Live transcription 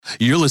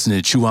You're listening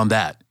to Chew on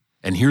That,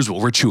 and here's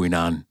what we're chewing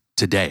on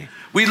today.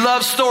 We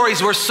love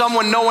stories where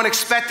someone no one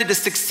expected to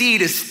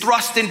succeed is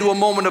thrust into a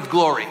moment of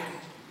glory.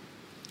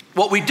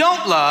 What we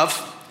don't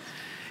love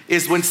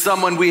is when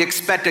someone we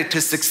expected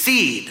to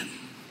succeed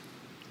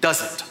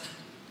doesn't.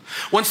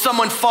 When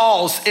someone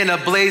falls in a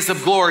blaze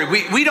of glory,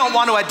 we don't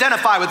want to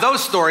identify with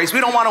those stories. We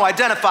don't want to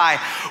identify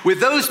with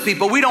those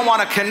people. We don't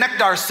want to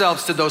connect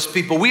ourselves to those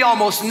people. We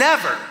almost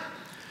never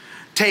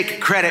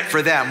take credit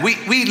for them.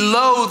 We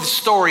loathe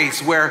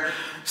stories where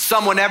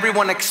someone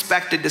everyone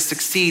expected to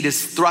succeed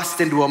is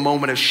thrust into a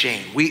moment of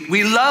shame.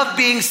 We love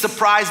being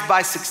surprised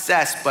by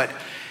success, but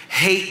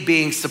hate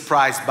being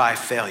surprised by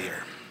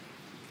failure.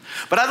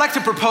 But I'd like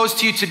to propose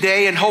to you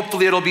today, and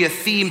hopefully it'll be a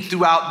theme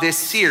throughout this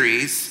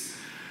series,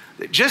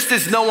 that just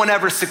as no one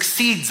ever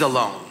succeeds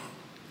alone,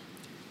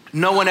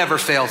 no one ever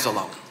fails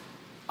alone.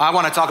 I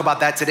want to talk about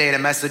that today in a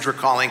message we're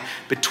calling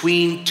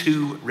Between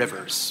Two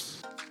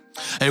Rivers.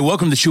 Hey,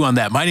 welcome to Chew on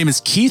That. My name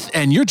is Keith,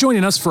 and you're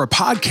joining us for a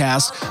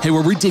podcast,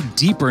 where we dig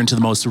deeper into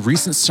the most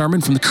recent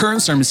sermon from the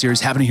current sermon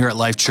series happening here at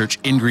Life Church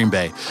in Green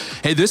Bay.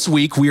 Hey, this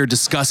week we are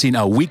discussing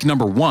week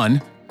number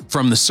 1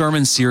 from the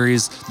sermon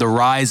series, The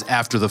Rise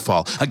After the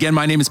Fall. Again,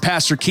 my name is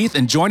Pastor Keith,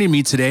 and joining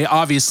me today,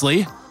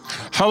 obviously...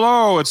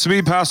 Hello, it's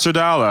me, Pastor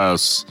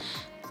Dallas.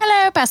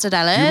 Hello, Pastor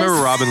Dallas. You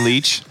remember Robin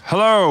Leach?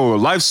 Hello,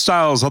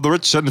 lifestyles of the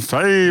rich and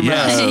famous.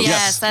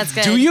 Yes, that's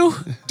good. Do you?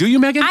 Do you,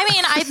 Megan? I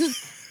mean,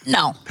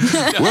 no.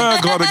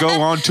 We're going to go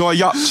on to a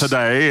yacht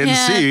today and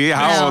see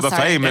how the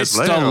famous It's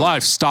live. the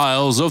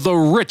lifestyles of the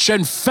rich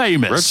and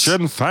famous. Rich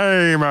and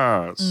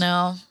famous.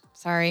 No,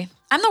 sorry.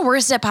 I'm the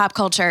worst at pop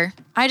culture.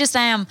 I just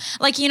am.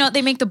 Like,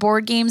 they make the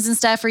board games and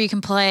stuff where you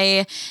can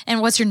play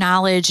and what's your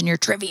knowledge and your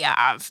trivia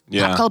of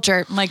pop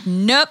culture. I'm like,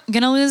 nope,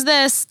 gonna lose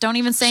this. Don't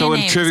even say a name. So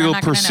in Trivial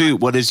Pursuit,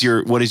 what is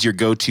your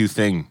go-to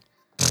thing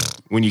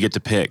when you get to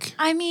pick?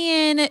 I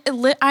mean,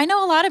 I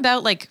know a lot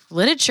about like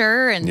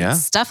literature and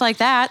stuff like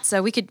that.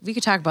 So we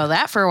could talk about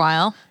that for a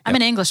while. I'm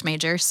an English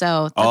major,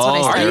 so that's what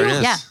I study. There it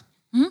is. Yeah.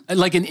 Mm-hmm.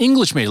 Like an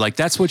English major, like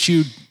that's what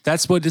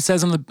it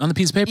says on the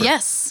piece of paper?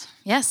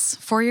 Yes,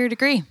 4-year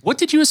degree. What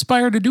did you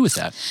aspire to do with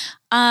that?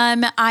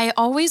 I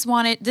always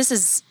wanted, this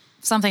is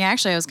something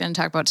actually I was going to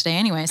talk about today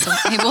anyway, so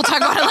maybe we'll talk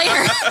about it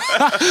later.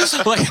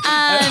 Like,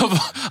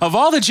 of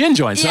all the gin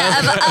joints. Yeah,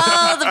 of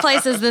all the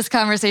places this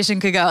conversation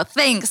could go.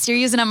 Thanks, you're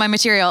using up my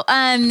material.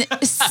 I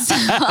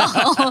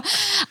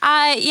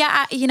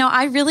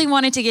really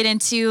wanted to get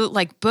into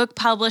like book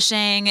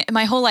publishing.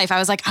 My whole life I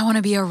was like, I want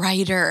to be a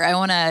writer. I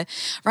want to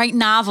write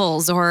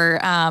novels or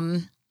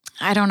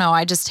I don't know.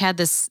 I just had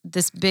this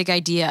big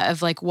idea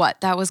of like what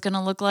that was going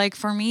to look like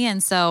for me.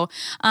 And so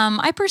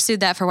I pursued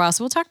that for a while.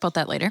 So we'll talk about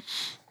that later.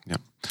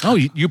 Yep. Oh,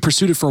 you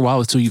pursued it for a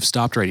while until you've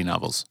stopped writing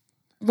novels.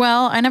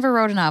 Well, I never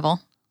wrote a novel.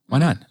 Why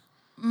not?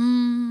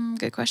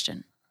 Good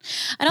question.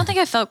 I don't think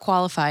I felt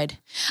qualified.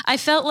 I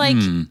felt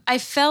like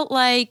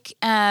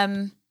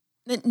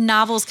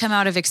novels come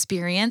out of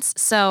experience.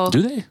 So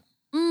do they?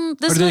 Or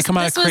do they come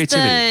out of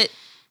creativity?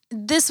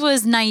 This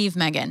was naive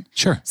Megan.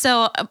 Sure.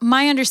 So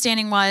my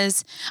understanding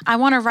was I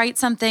want to write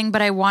something,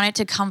 but I want it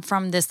to come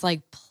from this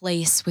like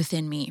place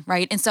within me,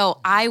 right? And so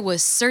I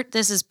was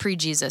this is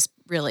pre-Jesus,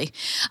 really.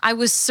 I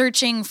was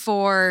searching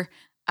for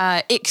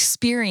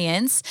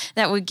experience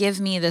that would give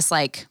me this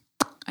like,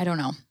 I don't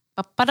know,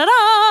 I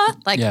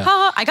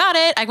got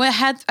it.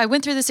 I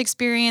went through this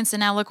experience and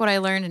now look what I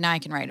learned and now I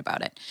can write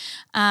about it.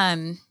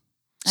 I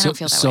don't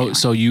feel that way anymore.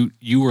 So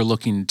you were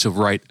looking to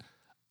write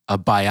a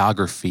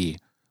biography.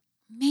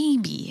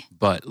 Maybe.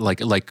 But like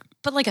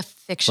a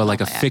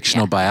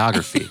fictional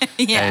biography.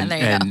 Yeah,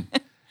 there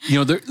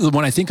you go.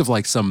 When I think of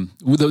like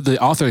the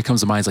author that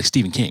comes to mind is like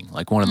Stephen King,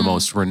 like one of the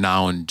most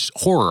renowned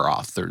horror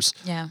authors.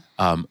 Yeah.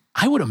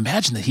 I would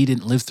imagine that he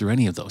didn't live through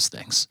any of those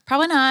things.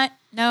 Probably not.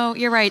 No,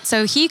 you're right.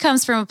 So he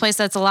comes from a place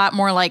that's a lot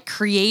more like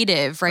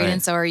creative, right?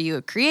 And so are you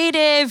a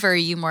creative or are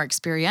you more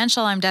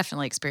experiential? I'm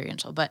definitely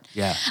experiential, but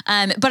yeah.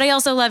 But I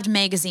also loved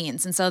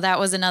magazines. And so that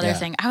was another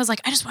thing. I was like,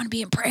 I just want to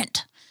be in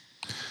print.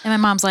 And my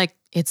mom's like,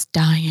 it's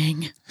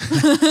dying.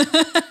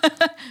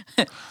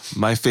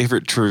 My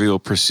favorite Trivial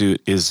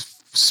Pursuit is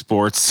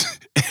sports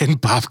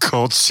and pop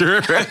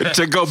culture.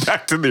 To go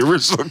back to the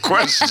original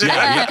question.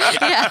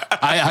 Yeah.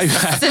 I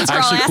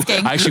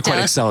actually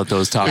quite excel at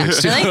those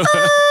topics too. Really?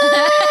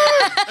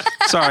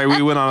 Sorry,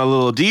 we went on a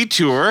little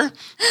detour.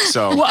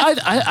 So well,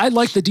 I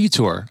like the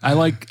detour. I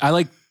like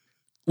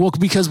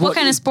because what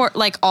kind of sport?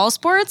 Like all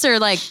sports or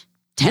like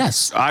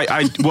yes.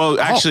 tennis?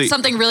 Actually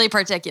something really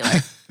particular.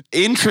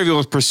 In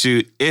Trivial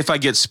Pursuit, if I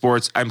get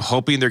sports, I'm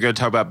hoping they're going to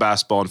talk about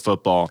basketball and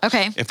football.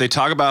 Okay. If they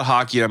talk about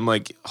hockey, I'm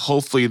like,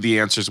 hopefully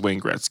the answer is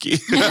Wayne Gretzky.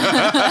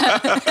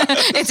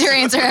 It's your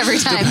answer every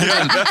time.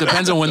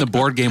 Depends on when the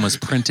board game was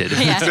printed.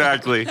 Yeah.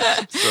 Exactly.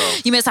 So.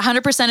 You miss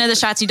 100% of the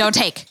shots you don't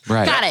take.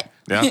 Right. Got it.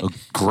 Yeah. Oh,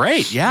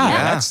 great.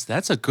 Yeah.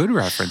 That's a good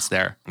reference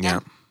there.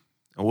 Yeah.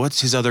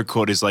 What's his other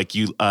quote is like,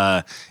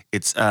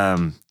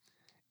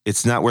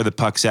 it's not where the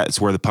puck's at,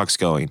 it's where the puck's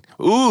going.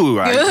 Ooh,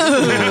 right.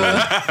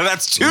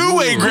 That's two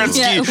Wayne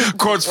Gretzky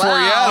quotes for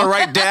you to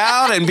write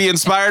down and be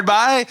inspired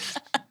by.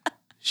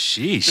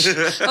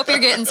 Sheesh. Hope you're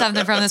getting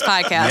something from this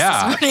podcast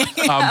Yeah. this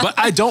morning. But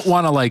I don't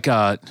want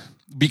to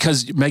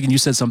because Megan, you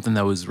said something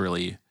that was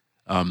really,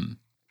 that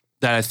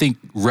I think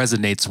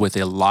resonates with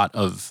a lot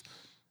of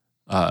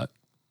the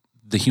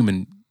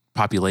human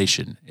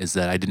population, is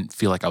that I didn't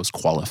feel like I was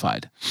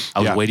qualified.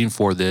 I was waiting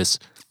for this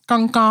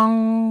gong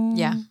gong.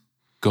 Yeah.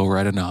 Go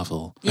write a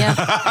novel.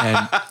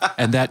 Yeah.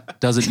 And that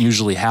doesn't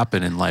usually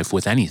happen in life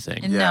with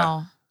anything.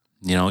 No.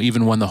 You know,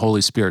 even when the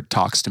Holy Spirit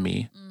talks to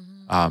me,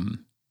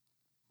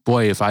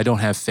 boy, if I don't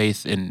have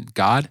faith in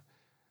God,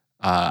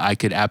 I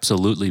could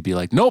absolutely be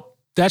like, nope,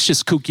 that's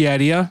just kooky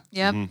idea.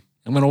 Yep. I'm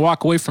going to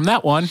walk away from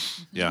that one.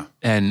 Yeah.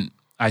 And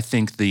I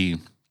think the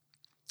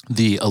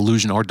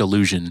illusion or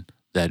delusion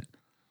that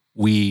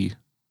we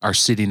are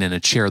sitting in a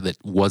chair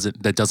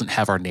that doesn't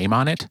have our name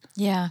on it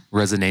Yeah.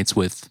 resonates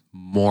with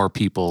more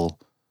people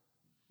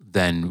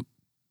than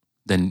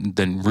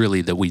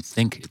really that we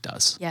think it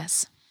does.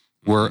 Yes.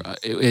 Where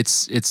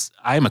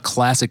I am a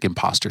classic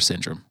imposter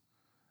syndrome.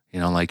 You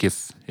know, like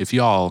if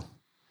y'all,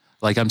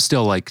 like I'm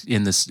still like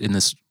in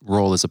this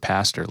role as a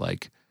pastor,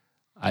 like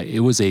it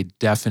was a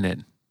definite,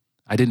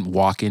 I didn't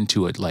walk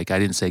into it. Like I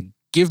didn't say,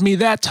 give me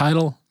that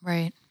title.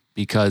 Right.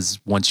 Because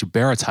once you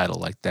bear a title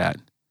like that,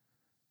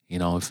 you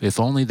know, if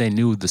only they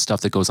knew the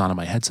stuff that goes on in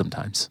my head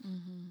sometimes,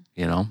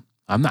 you know,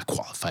 I'm not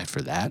qualified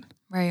for that.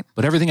 Right.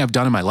 But everything I've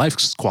done in my life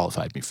has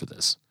qualified me for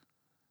this.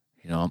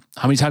 You know,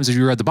 how many times have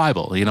you read the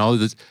Bible? You know,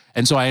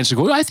 and so I answer,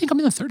 well, I think I'm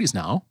in the 30s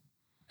now.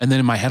 And then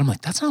in my head, I'm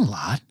like, that's not a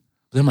lot.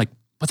 But then I'm like,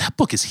 but that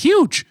book is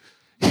huge.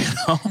 You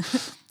know,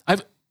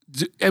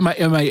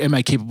 am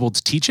I capable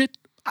to teach it?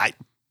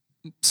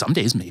 Some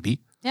days maybe.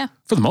 Yeah.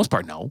 For the most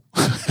part, no.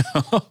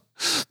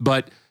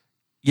 But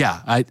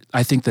yeah,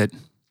 I think that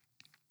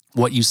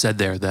what you said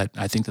there, that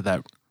I think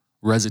that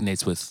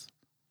resonates with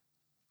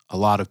a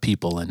lot of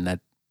people, and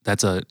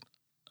that's a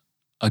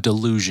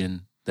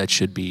delusion that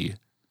should be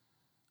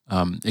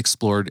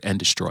explored and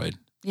destroyed.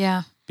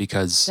 Yeah.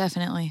 Because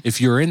definitely,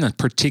 if you're in a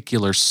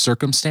particular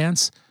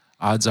circumstance,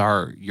 odds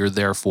are you're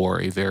there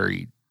for a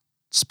very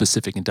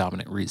specific and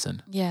dominant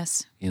reason.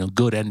 Yes. You know,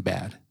 good and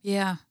bad.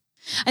 Yeah.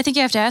 I think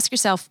you have to ask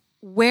yourself,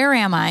 where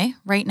am I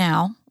right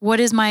now? What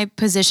is my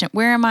position?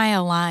 Where am I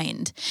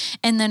aligned?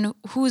 And then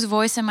whose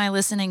voice am I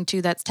listening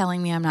to that's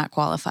telling me I'm not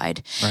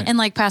qualified? Right. And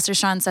like Pastor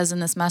Sean says in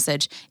this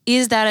message,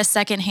 is that a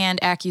secondhand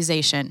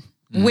accusation?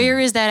 Where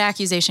is that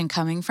accusation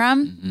coming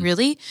from?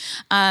 Really?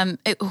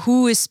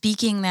 Who is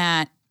speaking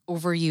that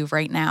over you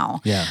right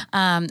now? Yeah.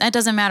 That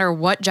doesn't matter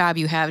what job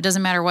you have. It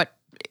doesn't matter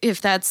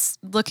if that's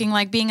looking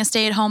like being a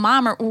stay-at-home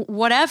mom or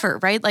whatever,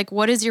 right? Like,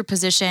 what is your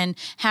position?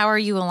 How are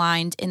you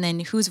aligned? And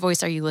then whose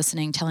voice are you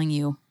listening, telling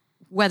you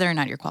whether or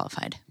not you're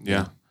qualified?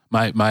 Yeah.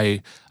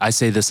 I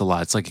say this a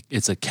lot. It's like,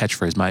 it's a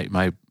catchphrase.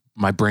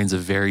 My brain's a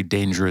very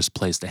dangerous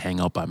place to hang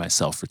out by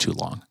myself for too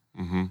long.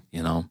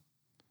 You know,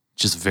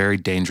 just a very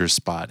dangerous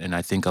spot. And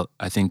I think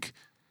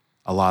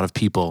a lot of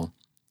people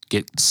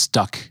get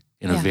stuck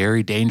in a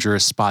very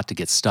dangerous spot to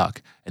get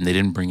stuck, and they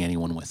didn't bring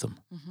anyone with them.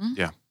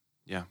 Yeah.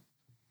 Yeah.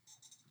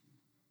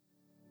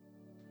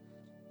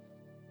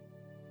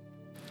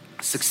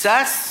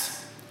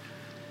 Success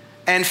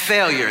and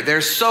failure,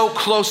 they're so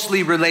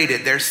closely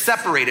related. They're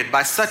separated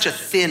by such a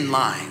thin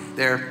line.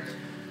 They're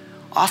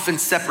often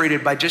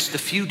separated by just a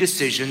few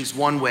decisions,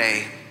 one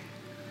way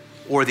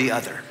or the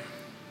other.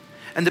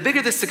 And the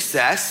bigger the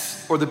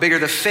success or the bigger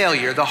the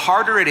failure, the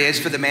harder it is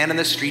for the man in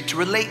the street to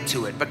relate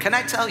to it. But can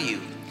I tell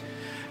you,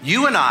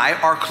 you and I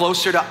are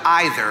closer to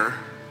either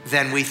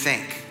than we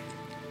think.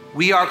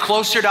 We are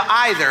closer to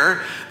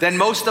either than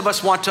most of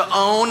us want to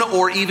own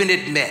or even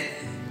admit.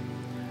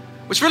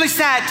 What's really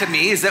sad to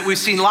me is that we've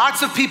seen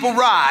lots of people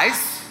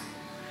rise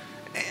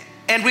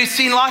and we've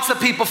seen lots of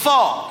people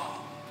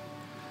fall.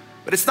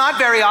 But it's not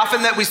very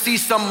often that we see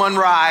someone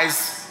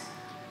rise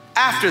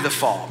after the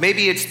fall.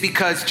 Maybe it's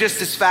because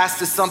just as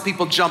fast as some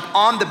people jump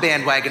on the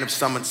bandwagon of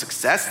someone's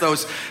success,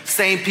 those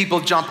same people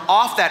jump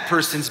off that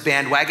person's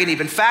bandwagon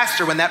even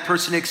faster when that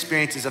person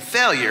experiences a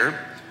failure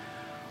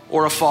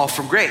or a fall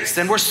from grace.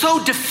 And we're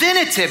so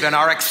definitive in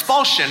our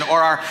expulsion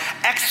or our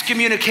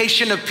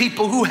excommunication of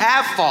people who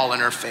have fallen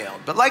or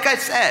failed. But like I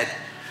said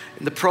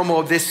in the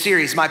promo of this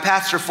series, my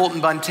pastor Fulton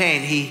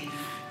Buntain, he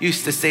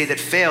used to say that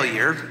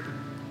failure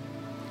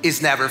is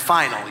never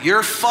final.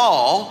 Your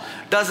fall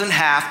doesn't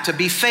have to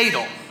be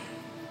fatal.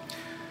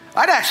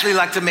 I'd actually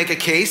like to make a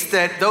case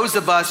that those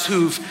of us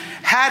who've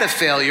had a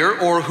failure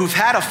or who've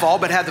had a fall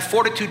but had the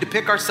fortitude to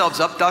pick ourselves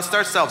up, dust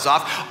ourselves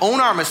off, own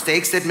our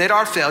mistakes, admit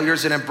our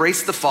failures, and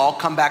embrace the fall,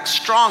 come back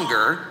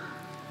stronger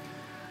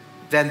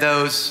than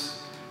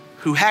those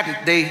who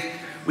hadn't.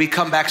 We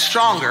come back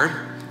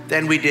stronger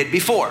than we did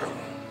before.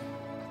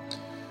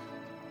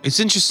 It's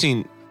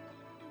interesting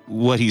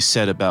what he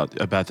said about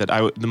that.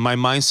 My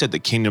mindset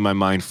that came to my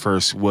mind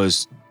first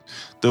was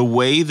the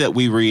way that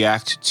we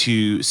react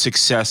to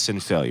success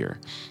and failure.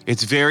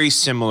 It's very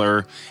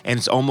similar, and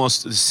it's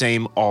almost the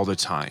same all the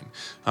time.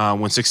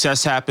 When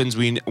success happens,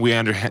 we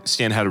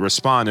understand how to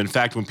respond. In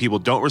fact, when people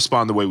don't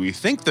respond the way we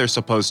think they're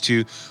supposed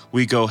to,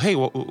 we go, "Hey,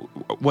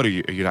 what are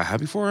you? Are you not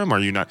happy for him? Are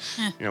you not?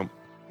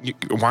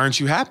 why aren't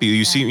you happy?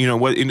 You see, you know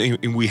what?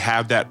 And we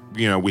have that,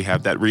 we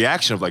have that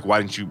reaction of like, why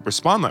didn't you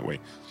respond that way?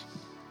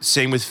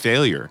 Same with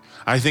failure.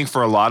 I think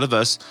for a lot of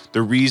us,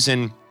 the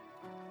reason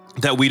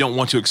that we don't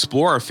want to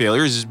explore our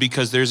failures is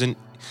because there's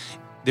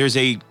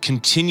a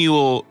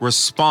continual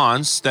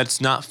response that's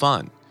not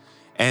fun.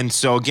 And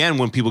so again,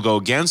 when people go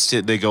against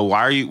it, they go,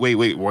 "Why are you?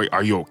 Wait,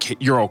 are you okay?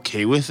 You're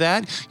okay with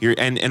that?"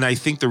 And I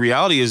think the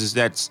reality is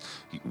that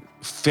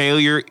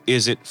failure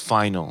isn't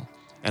final.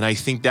 And I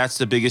think that's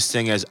the biggest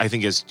thing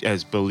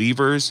as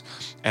believers,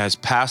 as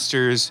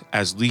pastors,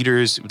 as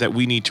leaders that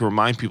we need to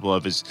remind people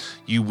of is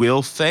you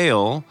will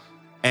fail,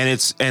 and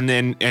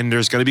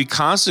there's going to be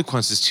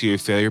consequences to your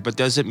failure, but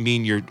doesn't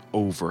mean you're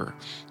over.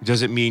 It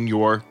doesn't mean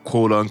you're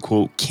quote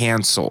unquote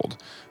canceled,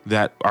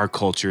 that our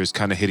culture is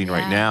kind of hitting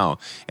right now.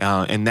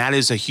 And that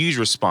is a huge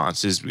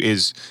response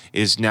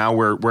is now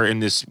we're in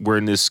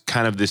this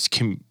kind of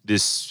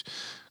this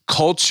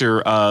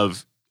culture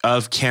of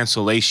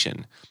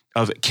cancellation.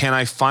 Of can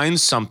I find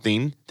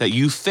something that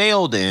you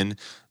failed in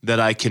that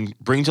I can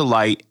bring to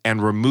light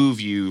and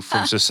remove you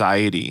from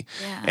society?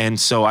 Yeah. And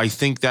so I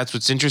think that's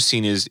what's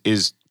interesting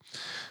is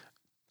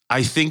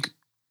I think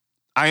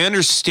I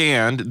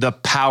understand the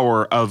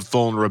power of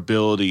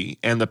vulnerability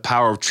and the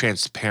power of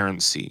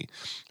transparency,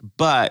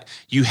 but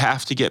you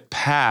have to get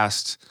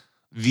past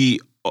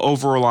the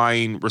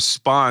overlying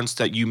response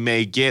that you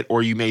may get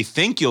or you may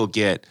think you'll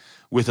get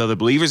with other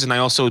believers. And I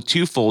also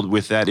twofold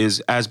with that is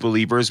as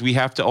believers, we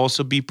have to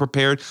also be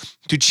prepared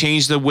to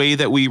change the way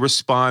that we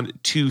respond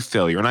to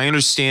failure. And I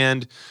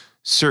understand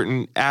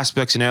certain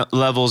aspects and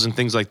levels and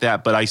things like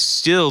that, but I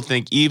still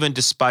think even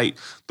despite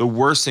the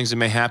worst things that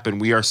may happen,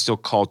 we are still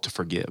called to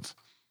forgive.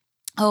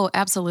 Oh,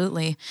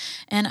 absolutely.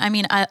 And I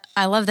mean,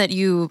 I love that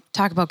you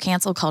talk about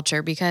cancel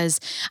culture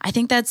because I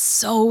think that's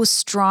so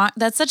strong.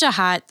 That's such a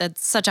hot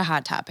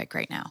topic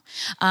right now.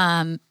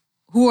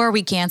 Who are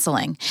we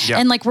canceling? Yeah.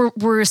 And like we're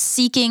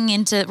looking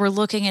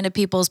into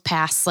people's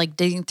pasts, like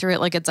digging through it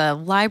like it's a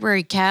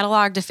library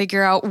catalog to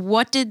figure out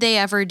what did they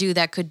ever do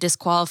that could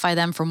disqualify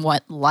them from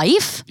what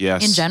life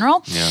in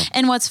general. Yeah.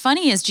 And what's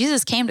funny is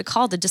Jesus came to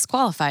call the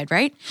disqualified,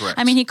 right? Correct.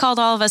 I mean, he called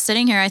all of us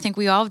sitting here. I think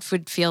we all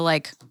would feel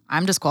like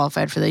I'm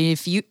disqualified for that.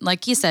 If you,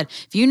 like you said,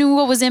 if you knew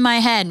what was in my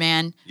head,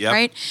 man,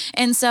 right?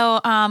 And so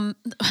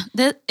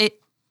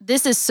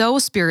this is so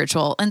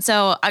spiritual. And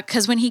so,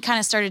 because when he kind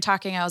of started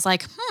talking, I was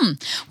like,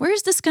 where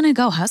is this going to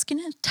go? How's it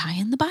going to tie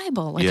in the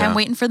Bible? Like I'm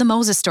waiting for the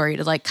Moses story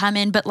to like come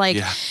in, but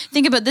like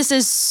think about this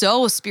is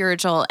so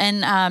spiritual.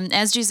 And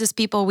as Jesus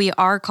people, we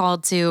are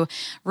called to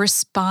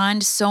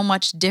respond so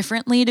much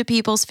differently to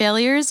people's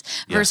failures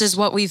versus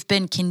what we've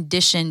been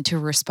conditioned to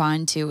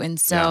respond to. And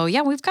so,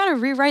 we've got to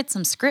rewrite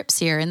some scripts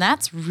here. And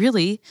that's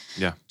really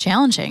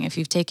challenging. If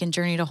you've taken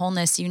Journey to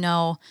Wholeness, you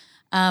know,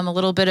 a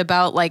little bit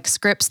about like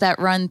scripts that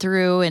run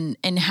through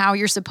and how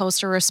you're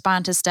supposed to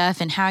respond to stuff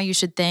and how you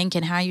should think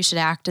and how you should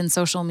act in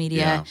social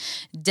media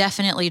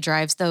definitely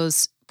drives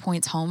those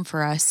points home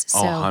for us. So,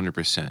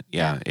 100%.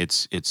 Yeah.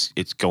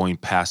 It's going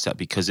past that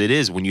because it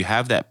is when you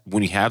have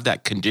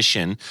that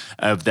condition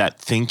of that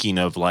thinking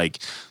of like,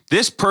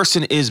 this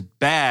person is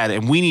bad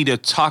and we need to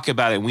talk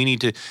about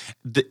it.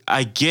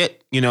 I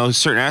get,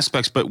 certain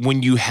aspects, but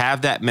when you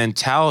have that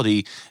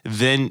mentality,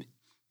 then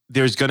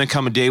there's going to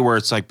come a day where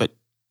it's like,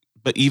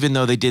 but even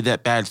though they did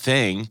that bad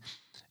thing,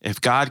 if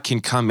God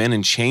can come in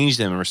and change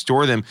them and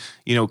restore them,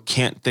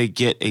 can't they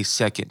get a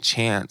second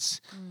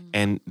chance?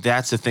 And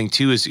that's the thing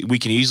too, is we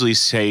can easily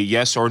say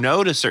yes or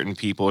no to certain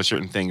people or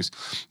certain things,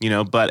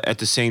 but at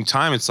the same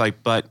time, it's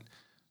like, but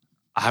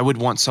I would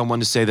want someone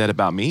to say that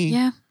about me.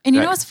 Yeah. And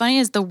you know what's funny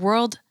is the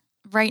world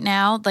right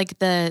now, like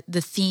the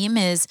theme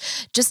is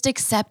just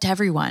accept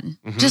everyone,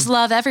 just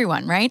love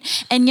everyone,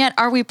 right? And yet,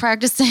 are we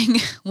practicing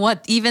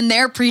what even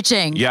they're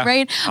preaching,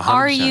 right?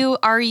 100%.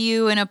 Are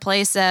you in a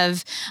place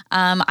of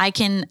I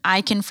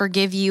can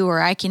forgive you,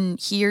 or I can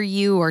hear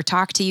you, or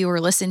talk to you,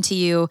 or listen to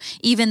you,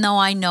 even though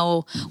I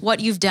know what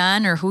you've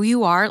done or who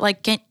you are?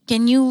 Like,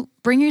 can you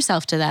bring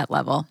yourself to that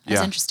level?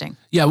 That's interesting.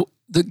 Yeah,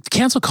 the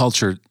cancel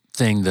culture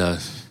thing.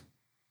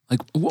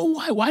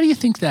 Why do you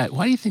think that?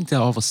 Why do you think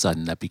that all of a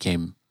sudden that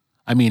became?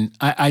 I mean,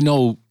 I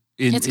know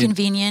it's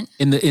convenient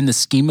in the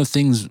scheme of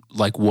things,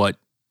 like what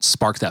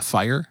sparked that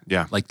fire,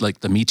 like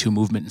the Me Too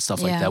movement and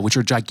stuff like that, which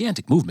are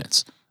gigantic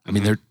movements. I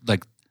mean, they're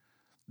like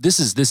this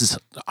is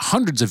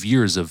hundreds of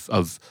years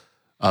of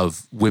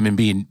women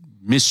being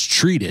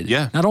mistreated,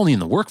 not only in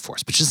the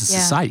workforce but just in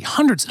society,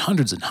 hundreds and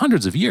hundreds and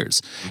hundreds of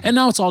years, and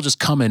now it's all just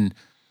coming,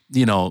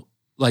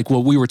 like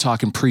what we were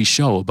talking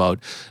pre-show about,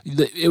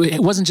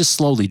 it wasn't just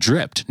slowly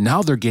dripped.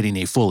 Now they're getting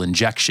a full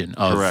injection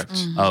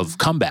of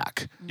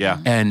comeback. Yeah,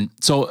 and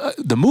so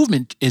the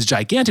movement is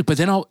gigantic. But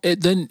then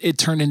it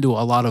turned into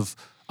a lot of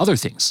other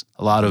things.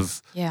 A lot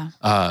of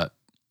a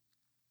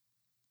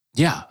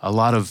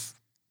lot of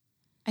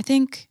I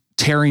think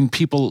tearing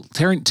people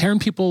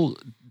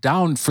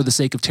down for the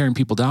sake of tearing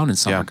people down in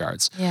some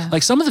regards. Yeah,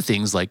 like some of the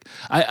things, like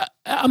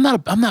I'm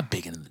not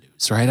big into the news.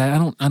 Right,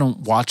 I don't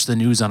watch the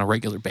news on a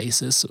regular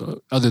basis,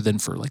 other than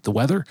for like the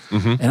weather,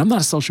 and I'm not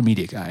a social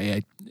media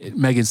guy.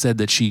 Megan said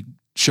that she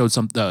shared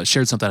something on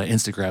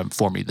Instagram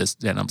for me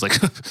and I was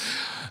like,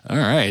 all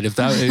right,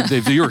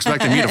 if you were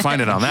expecting me to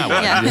find it on that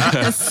one. Yeah.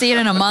 Let's see it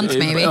in a month,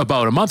 maybe.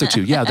 About a month or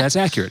two. Yeah, that's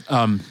accurate.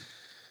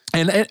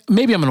 And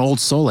maybe I'm an old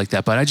soul like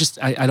that, but I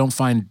don't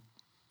find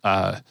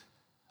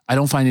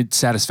it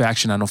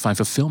satisfaction. I don't find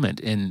fulfillment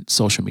in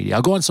social media.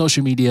 I'll go on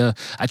social media.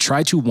 I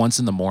try to once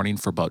in the morning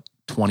for about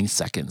 20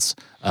 seconds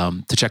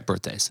to check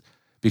birthdays,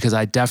 because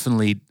I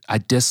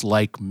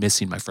dislike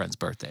missing my friends'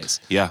 birthdays.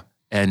 Yeah.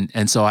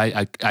 And so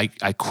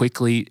I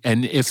quickly,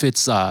 and if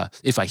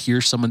I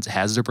hear someone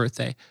has their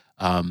birthday,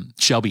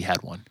 Shelby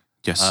had one.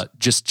 Yes.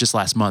 Just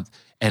last month.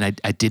 And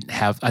I didn't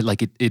have,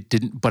 it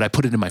didn't, but I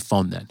put it in my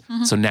phone then.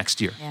 Mm-hmm. So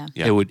next year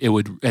it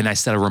would, and I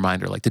set a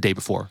reminder like the day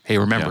before, hey,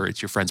 remember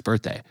it's your friend's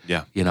birthday.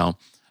 Yeah. You know?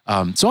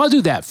 So I'll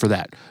do that for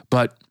that.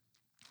 But,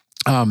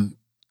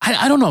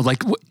 I don't know,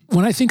 like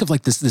when I think of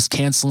like this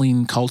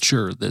canceling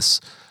culture,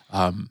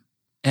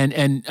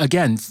 and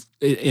again,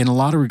 in a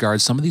lot of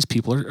regards, some of these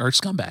people are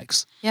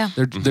scumbags. Yeah.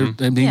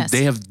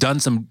 They have done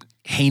some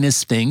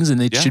heinous things,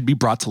 and it should be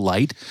brought to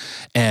light.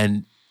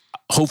 And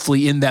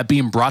hopefully in that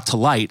being brought to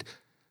light,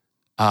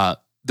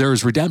 there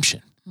is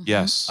redemption.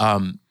 Yes.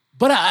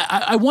 But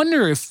I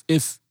wonder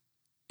if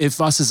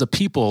us as a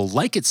people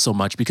like it so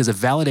much because it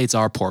validates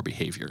our poor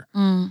behavior.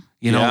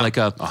 You know, like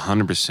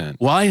 100%.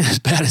 Well, I ain't as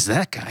bad as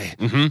that guy.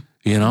 Mm-hmm.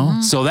 You know?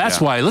 Mm-hmm. So that's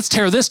why let's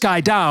tear this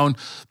guy down.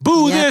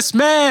 Boo this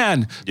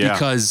man. Yeah.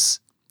 Because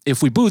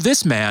if we boo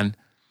this man,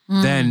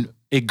 then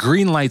it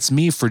greenlights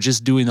me for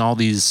just doing all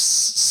these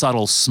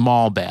subtle,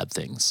 small bad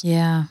things.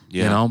 Yeah.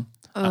 You know?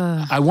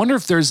 I wonder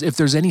if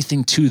there's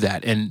anything to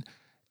that. And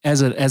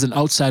as an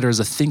outsider, as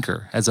a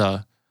thinker,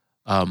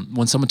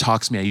 when someone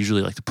talks to me, I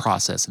usually like to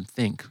process and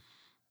think,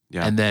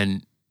 and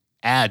then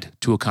add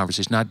to a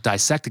conversation, not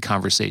dissect a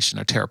conversation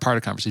or tear apart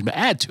a conversation, but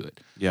add to it.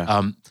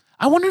 Yeah.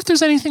 I wonder if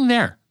there's anything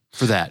there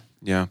for that.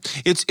 Yeah.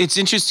 It's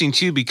interesting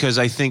too, because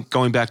I think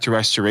going back to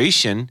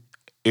restoration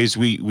is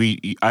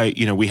we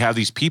have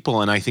these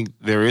people, and I think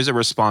there is a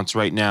response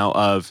right now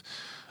of,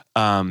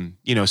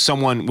 when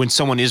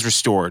someone is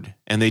restored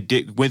and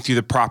they went through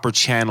the proper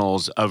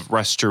channels of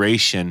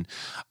restoration,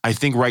 I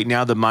think right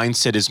now the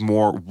mindset is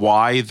more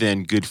why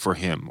than good for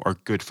him or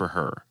good for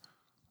her.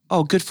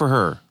 Oh, good for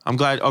her. I'm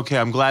glad that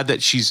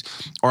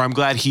I'm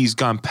glad he's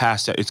gone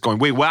past that. It's going,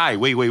 wait, why?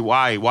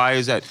 Why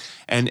is that?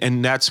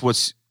 And that's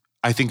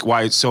I think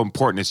why it's so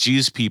important as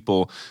Jesus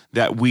people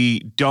that we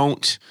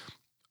don't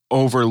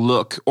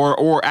overlook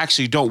or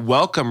actually don't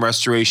welcome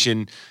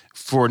restoration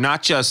for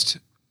not just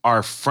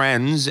our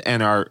friends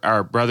and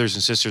our brothers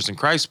and sisters in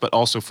Christ, but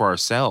also for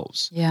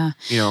ourselves. Yeah.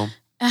 You know?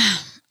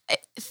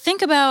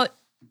 Think about,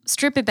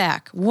 strip it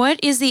back. What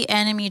is the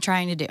enemy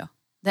trying to do?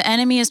 The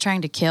enemy is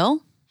trying to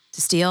kill,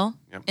 to steal,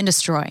 and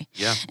destroy.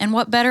 Yeah. And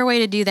what better way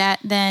to do that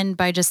than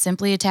by just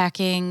simply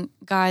attacking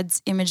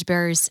God's image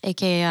bearers,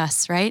 aka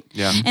us, right?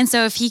 Yeah. And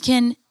so if he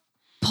can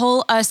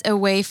pull us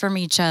away from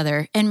each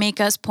other and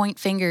make us point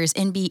fingers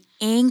and be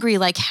angry,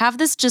 like have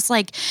this just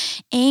like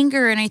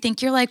anger. And I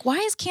think you're like, why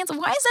is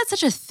that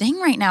such a thing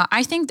right now?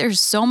 I think there's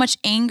so much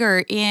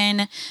anger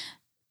in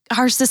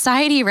our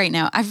society right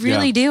now. I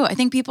really do. I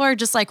think people are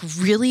just like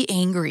really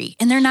angry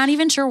and they're not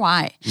even sure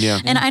why. Yeah.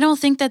 And I don't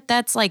think that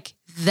that's like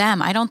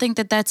them. I don't think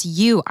that that's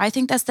you. I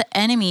think that's the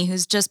enemy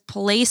who's just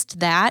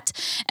placed that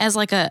as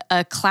like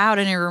a cloud.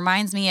 And it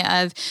reminds me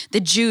of the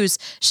Jews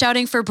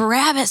shouting for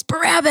Barabbas,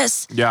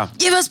 Barabbas. Yeah.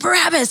 Give us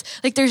Barabbas.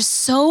 Like they're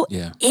so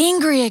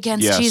angry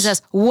against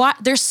Jesus.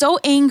 They're so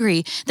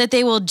angry that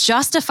they will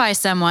justify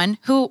someone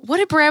who, what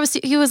did Barabbas do?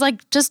 He was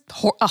like just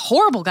a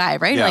horrible guy,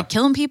 right? Yeah. Like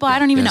killing people. I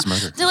don't even know.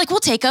 Murder. They're like, we'll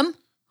take him.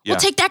 We'll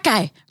take that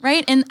guy.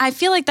 Right. And I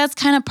feel like that's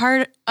kind of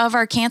part of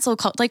our cancel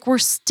culture. Like we're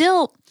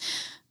still,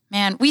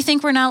 man, we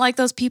think we're not like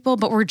those people,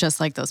 but we're just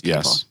like those people.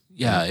 Yes.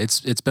 Yeah,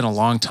 it's been a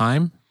long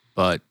time,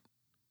 but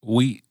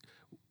we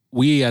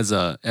as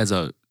a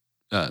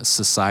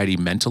society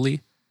mentally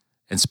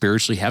and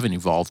spiritually haven't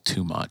evolved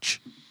too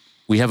much.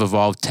 We have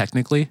evolved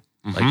technically,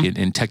 like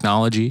in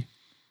technology,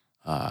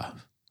 but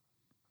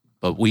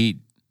the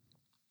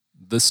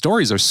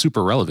stories are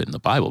super relevant in the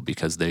Bible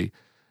because they're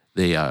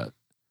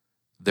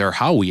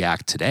how we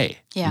act today.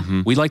 Yeah.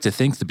 Mm-hmm. We like to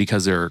think that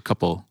because they're a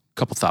couple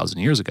thousand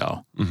years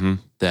ago,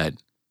 that,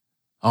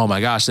 oh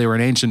my gosh, they were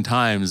in ancient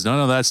times, none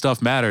of that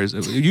stuff matters.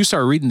 You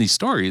start reading these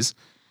stories,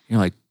 you're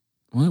like,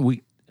 well,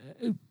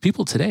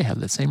 people today have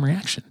that same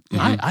reaction.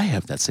 I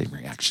have that same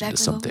reaction to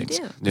some things.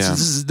 Yeah.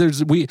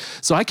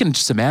 So I can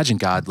just imagine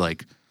God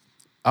like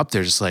up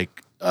there, just like,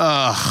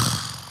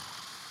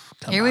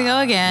 Here we go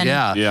again.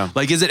 Yeah. Yeah.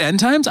 Like, is it end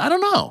times? I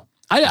don't know.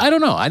 I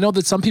don't know. I know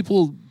that some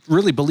people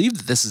really believe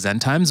that this is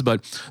end times,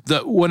 but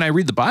when I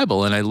read the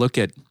Bible and I look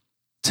at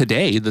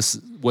today,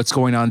 what's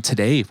going on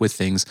today with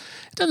things,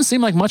 it doesn't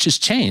seem like much has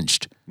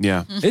changed.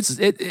 Yeah. Is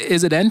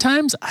it end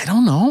times? I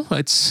don't know.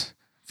 It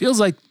feels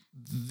like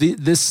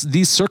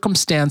these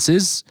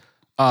circumstances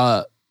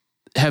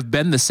have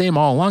been the same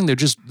all along. They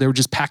were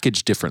just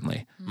packaged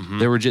differently. Mm-hmm.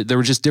 There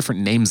were just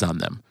different names on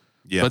them.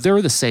 Yeah. But they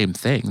were the same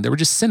thing. They were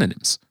just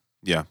synonyms.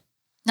 Yeah.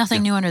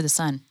 Nothing new under the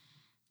sun.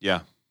 Yeah.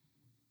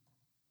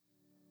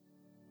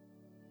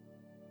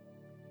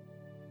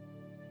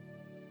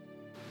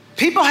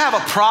 People have a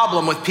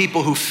problem with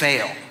people who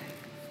fail.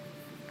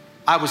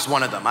 I was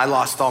one of them. I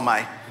lost all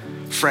my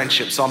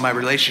friendships, all my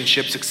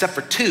relationships, except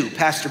for two.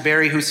 Pastor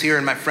Barry, who's here,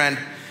 and my friend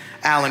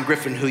Alan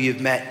Griffin, who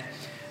you've met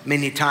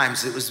many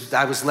times.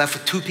 I was left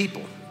with two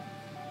people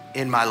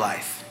in my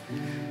life.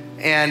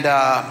 And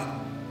I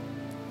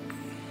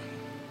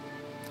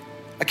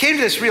came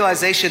to this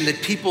realization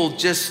that people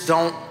just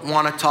don't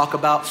want to talk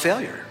about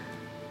failure.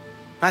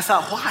 And I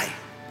thought, why?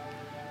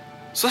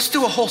 So let's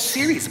do a whole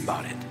series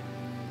about it.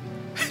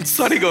 And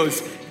Sonny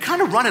goes, you're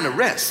kind of running a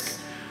risk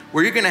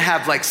where you're going to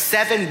have like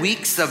 7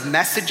 weeks of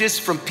messages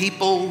from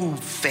people who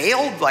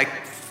failed, like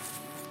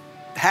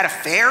had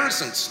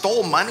affairs and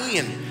stole money,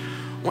 and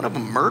one of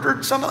them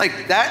murdered somebody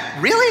like that.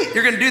 Really?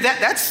 You're going to do that?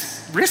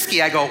 That's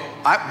risky. I go,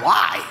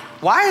 why?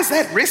 Why is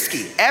that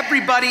risky?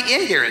 Everybody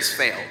in here has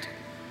failed.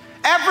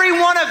 Every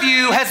one of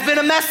you has been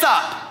a mess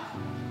up.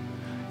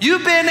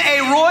 You've been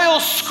a royal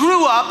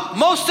screw up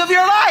most of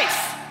your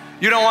life.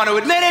 You don't want to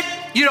admit it.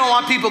 You don't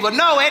want people to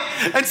know it.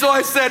 And so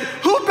I said,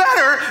 who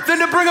better than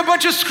to bring a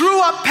bunch of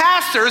screw up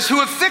pastors who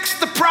have fixed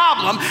the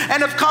problem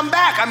and have come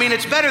back? I mean,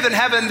 it's better than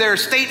having their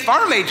State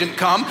Farm agent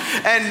come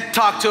and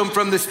talk to him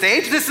from the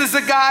stage. This is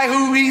a guy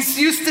who he's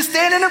used to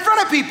standing in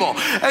front of people.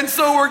 And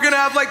so we're going to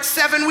have like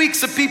 7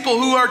 weeks of people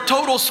who are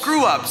total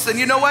screw ups. And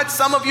you know what?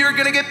 Some of you are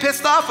going to get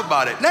pissed off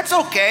about it. And that's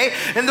okay.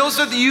 And those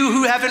are you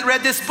who haven't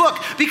read this book,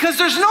 because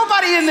there's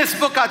nobody in this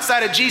book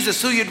outside of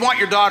Jesus who you'd want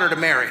your daughter to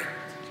marry.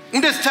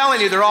 I'm just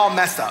telling you, they're all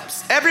mess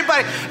ups.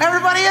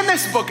 Everybody in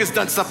this book has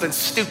done something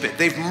stupid.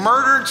 They've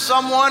murdered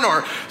someone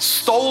or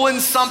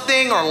stolen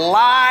something or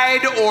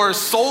lied or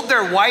sold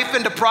their wife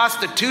into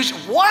prostitution.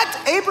 What,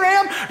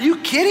 Abraham? Are you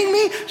kidding me?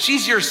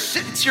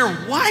 It's your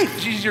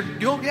wife.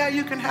 Yeah,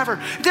 you can have her.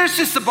 There's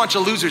just a bunch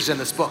of losers in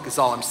this book is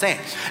all I'm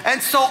saying.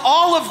 And so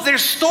all of their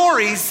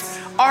stories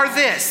are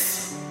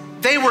this.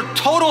 They were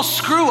total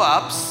screw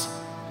ups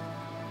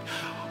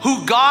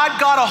who God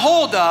got a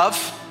hold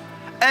of.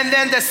 And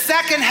then the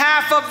second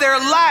half of their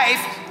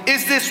life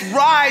is this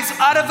rise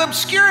out of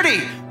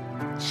obscurity.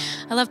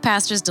 I love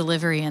Pastor's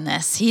delivery in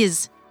this. He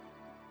is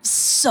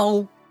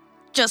so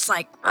just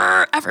like,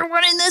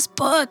 everyone in this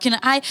book. And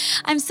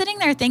I'm sitting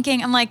there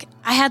thinking, I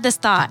had this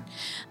thought.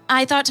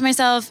 I thought to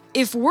myself,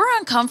 if we're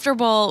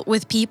uncomfortable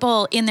with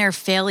people in their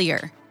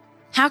failure,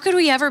 how could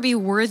we ever be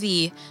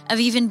worthy of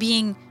even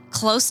being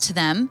close to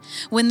them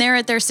when they're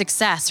at their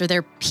success or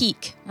their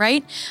peak,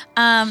 right?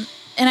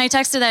 And I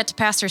texted that to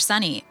Pastor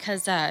Sunny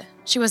because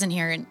she wasn't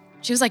here, and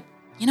she was like,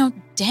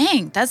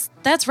 dang,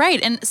 that's right.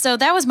 And so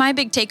that was my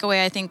big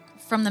takeaway, I think,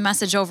 from the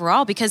message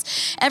overall, because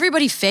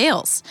everybody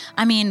fails.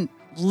 I mean,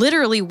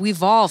 literally,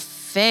 we've all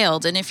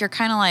failed. And if you're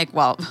kind of like,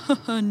 well,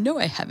 no,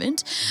 I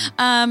haven't.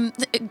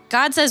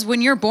 God says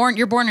when you're born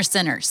a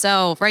sinner.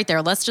 So right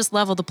there, let's just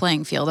level the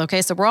playing field.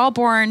 Okay. So we're all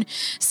born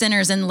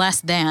sinners and less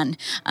than,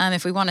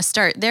 if we want to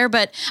start there.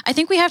 But I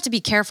think we have to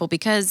be careful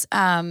because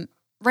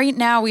right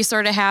now we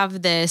sort of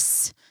have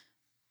this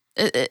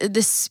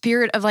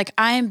spirit of like,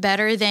 I am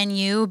better than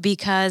you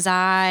because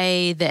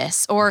I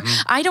this, or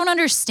I don't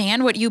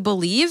understand what you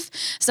believe,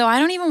 so I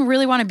don't even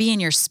really want to be in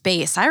your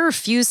space. I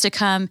refuse to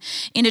come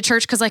into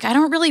church because like, I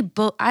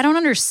don't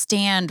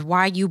understand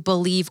why you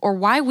believe, or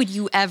why would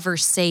you ever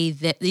say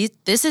that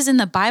this is in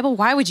the Bible?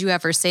 Why would you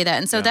ever say that?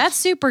 And so that's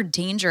super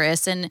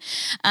dangerous. And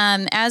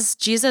as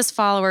Jesus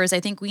followers, I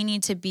think we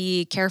need to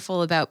be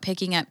careful about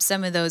picking up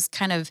some of those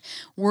kind of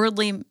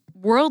worldly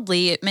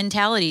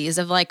mentalities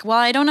of like, well,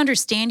 I don't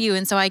understand you,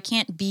 and so I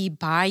can't be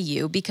by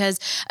you, because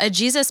a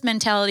Jesus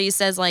mentality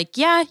says like,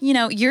 yeah,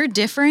 you're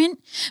different,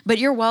 but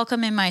you're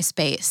welcome in my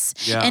space.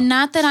 Yeah. And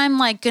not that I'm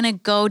like going to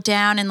go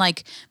down and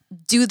like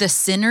do the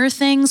sinner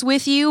things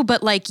with you,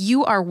 but like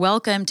you are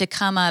welcome to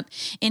come up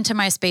into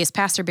my space.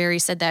 Pastor Barry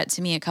said that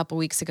to me a couple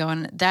weeks ago,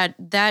 and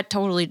that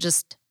totally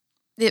just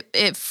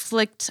it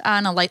flicked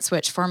on a light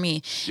switch for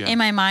me in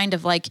my mind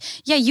of like,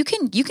 yeah, you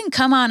can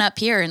come on up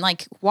here and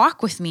like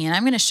walk with me, and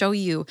I'm going to show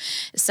you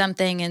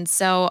something. And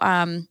so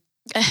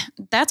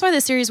that's why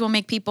the series will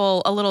make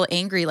people a little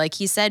angry, like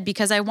he said,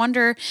 because I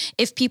wonder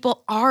if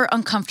people are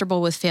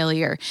uncomfortable with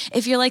failure.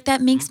 If you're like, that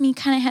makes me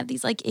kind of have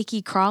these like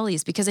icky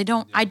crawlies because I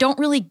don't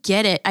really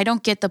get it. I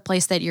don't get the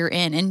place that you're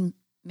in. And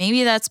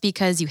maybe that's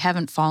because you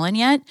haven't fallen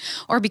yet,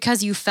 or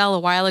because you fell a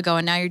while ago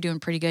and now you're doing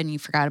pretty good and you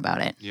forgot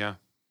about it. Yeah.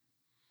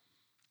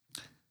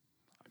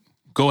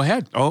 Go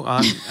ahead. Oh,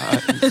 let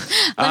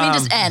me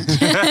just end.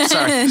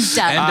 Sorry.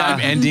 Done. And I'm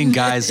ending,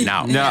 guys,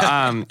 now.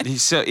 No.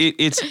 So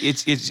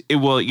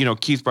well,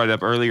 Keith brought it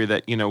up earlier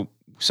that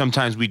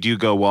sometimes we do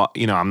go, well,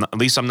 at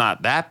least I'm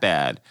not that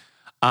bad,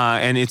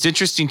 and it's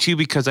interesting too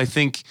because I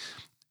think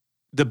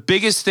the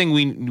biggest thing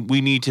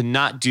we need to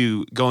not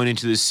do going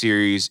into this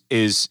series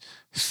is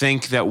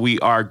think that we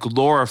are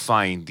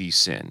glorifying the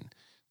sin.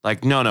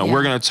 Like, no,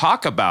 we're going to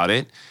talk about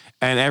it,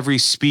 and every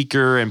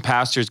speaker and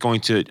pastor is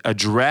going to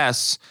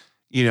address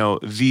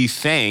the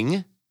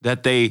thing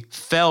that they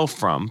fell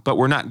from, but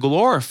we're not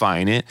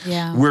glorifying it.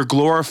 Yeah. We're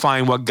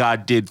glorifying what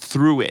God did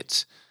through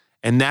it.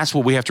 And that's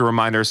what we have to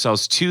remind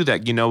ourselves too,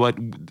 that, you know what,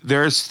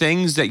 there's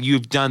things that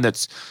you've done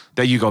that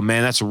you go,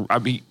 man,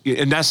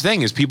 and that's the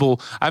thing is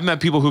I've met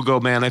people who go,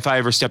 man, if I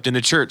ever stepped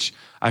into church,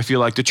 I feel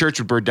like the church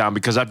would burn down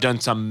because I've done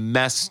some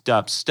messed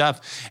up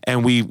stuff.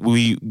 And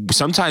we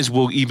sometimes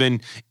will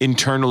even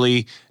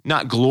internally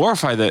not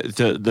glorify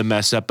the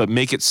mess up, but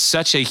make it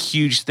such a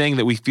huge thing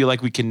that we feel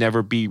like we can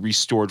never be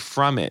restored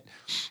from it.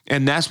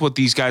 And that's what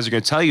these guys are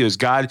going to tell you is,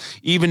 God,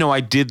 even though I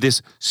did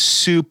this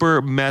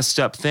super messed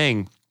up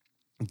thing,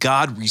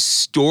 God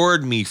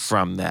restored me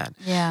from that.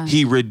 Yeah.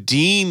 He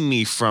redeemed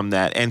me from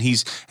that. And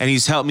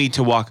he's helped me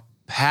to walk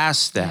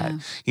past that.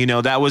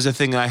 Yeah. That was a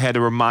thing I had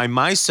to remind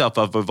myself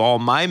of all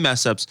my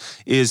mess ups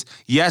is,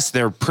 yes,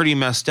 they're pretty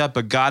messed up,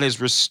 but God has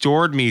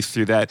restored me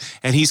through that.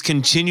 And he's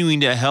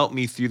continuing to help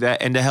me through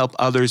that and to help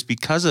others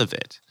because of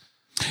it.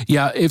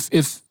 Yeah.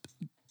 If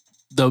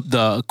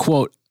the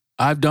quote,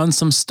 I've done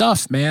some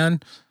stuff,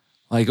 man.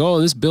 Like,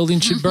 oh, this building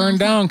should burn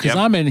down because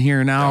I'm in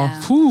here now.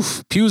 Yeah. Whew,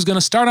 pew's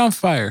gonna start on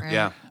fire. Right.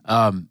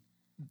 Yeah.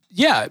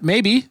 Yeah,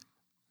 maybe.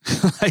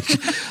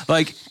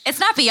 like it's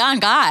not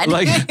beyond God.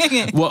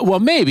 well,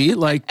 maybe.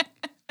 Like,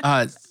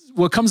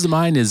 what comes to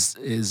mind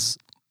is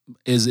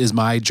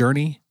my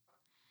journey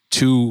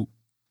to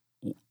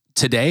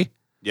today.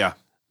 Yeah.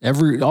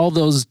 All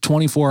those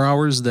 24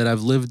 hours that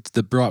I've lived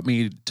that brought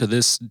me to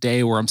this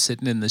day where I'm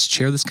sitting in this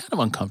chair that's kind of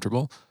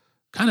uncomfortable,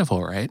 kind of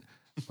all right.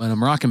 But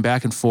I'm rocking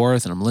back and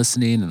forth and I'm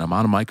listening and I'm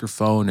on a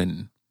microphone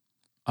and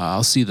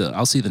I'll see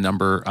the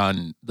number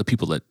on the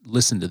people that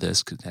listen to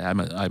this because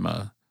I'm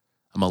a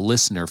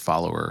listener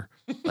follower.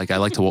 Like I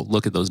like to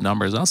look at those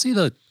numbers. I'll see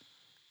the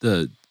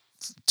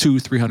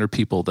 200-300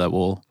 people that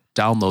will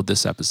download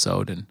this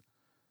episode and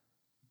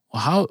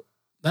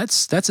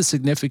that's a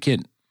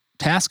significant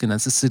task and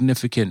that's a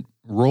significant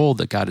role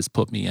that God has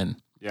put me in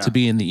to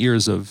be in the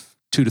ears of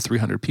 200 to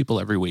 300 people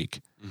every week.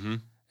 Mm-hmm.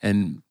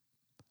 And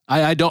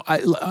I don't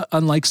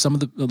unlike some of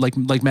the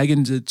like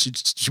Megan,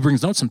 she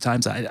brings notes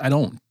sometimes. I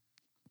don't.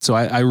 So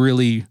I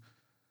really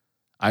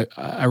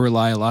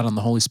rely a lot on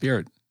the Holy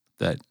Spirit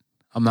that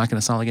I'm not going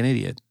to sound like an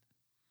idiot,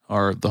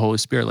 or the Holy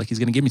Spirit like He's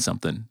going to give me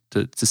something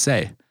to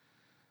say.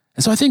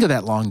 And so I think of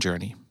that long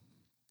journey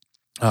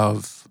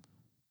of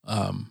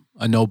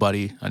a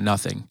nobody, a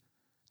nothing,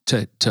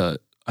 to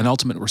an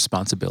ultimate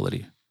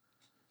responsibility.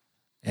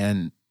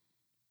 And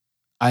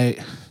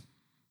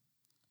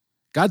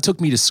God took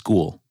me to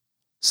school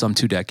some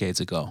 2 decades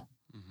ago.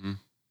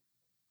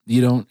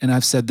 Mm-hmm. And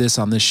I've said this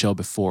on this show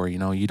before, you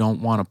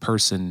don't want a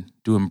person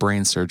doing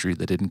brain surgery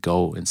that didn't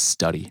go and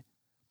study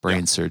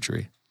brain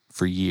surgery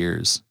for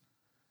years.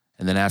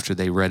 And then after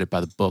they read it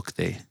by the book,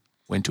 they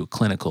went to a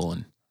clinical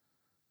and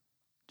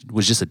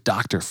was just a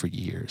doctor for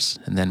years.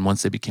 And then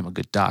once they became a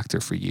good doctor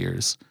for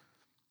years,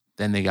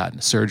 then they got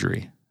into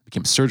surgery,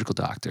 became a surgical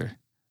doctor.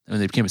 And when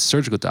they became a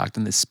surgical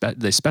doctor,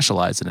 they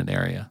specialized in an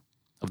area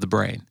of the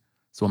brain.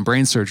 So when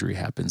brain surgery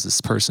happens,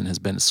 this person has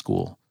been to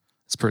school.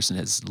 This person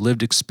has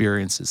lived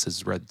experiences,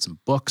 has read some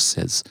books,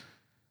 has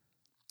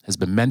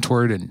been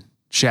mentored and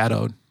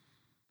shadowed.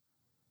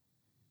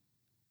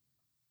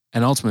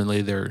 And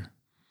ultimately they're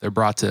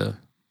brought to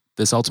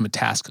this ultimate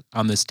task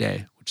on this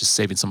day, which is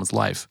saving someone's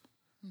life.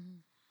 Mm-hmm.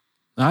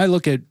 Now I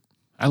look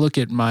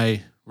at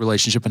my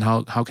relationship and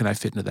how can I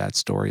fit into that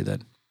story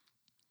that,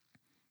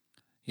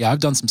 I've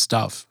done some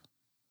stuff.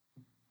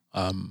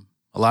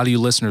 A lot of you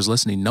listeners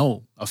listening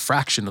know a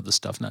fraction of the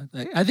stuff. Now,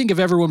 I think if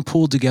everyone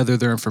pooled together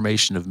their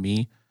information of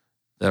me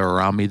that are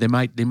around me, they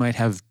might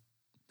have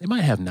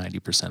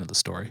 90% of the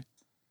story.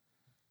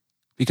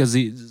 Because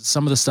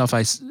some of the stuff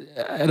I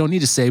don't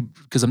need to say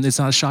because it's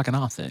not a shock and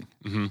awe thing.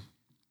 Mm-hmm.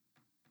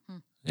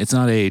 It's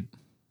not a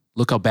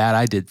look how bad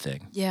I did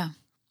thing. Yeah.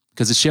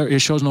 Because it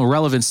shows no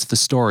relevance to the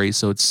story,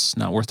 so it's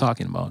not worth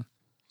talking about.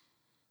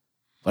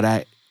 But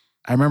I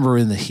remember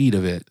in the heat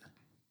of it,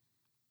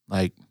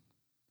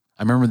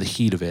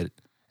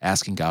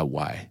 asking God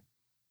why.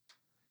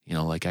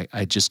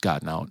 I just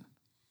gotten out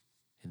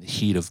in the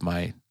heat of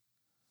my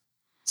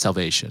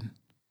salvation.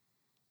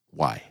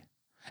 Why?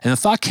 And the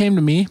thought came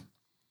to me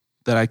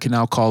that I can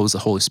now call was the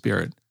Holy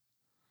Spirit.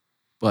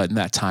 But in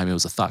that time, it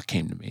was a thought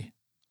came to me.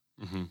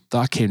 Mm-hmm.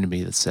 Thought came to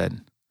me that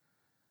said,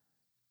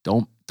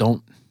 don't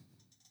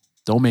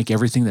make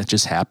everything that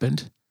just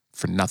happened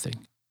for nothing.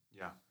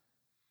 Yeah.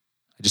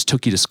 I just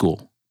took you to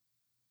school.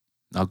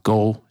 Now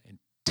go and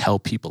tell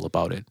people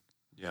about it.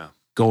 Yeah.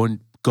 Go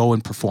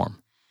and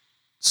perform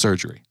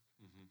surgery.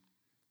 Mm-hmm.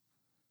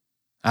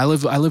 I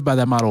live by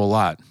that motto a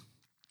lot.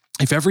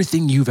 If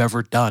everything you've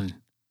ever done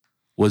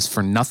was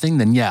for nothing,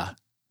 then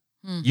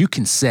you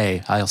can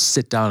say, I'll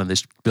sit down and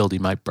this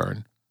building might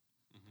burn.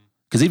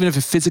 Because even if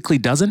it physically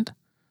doesn't,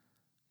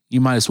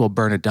 you might as well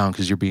burn it down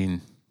because you're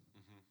being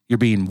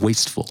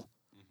wasteful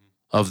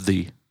of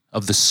the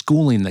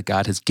schooling that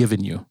God has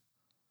given you.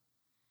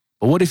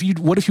 But what if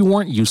you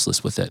weren't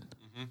useless with it?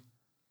 Mm-hmm.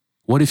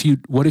 What if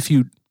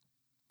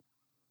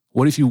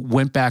you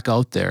went back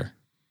out there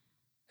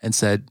and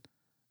said,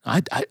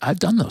 I've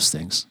done those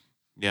things.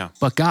 Yeah.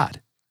 But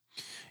God.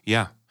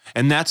 Yeah.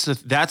 And that's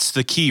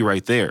the key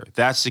right there.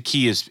 That's the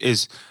key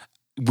is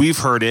we've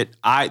heard it.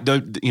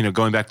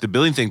 Going back to the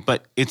billing thing,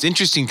 but it's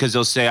interesting because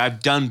they'll say,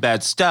 I've done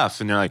bad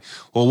stuff. And they're like,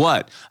 well,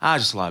 what?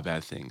 Just a lot of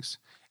bad things.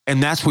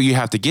 And that's what you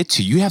have to get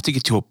to. You have to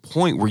get to a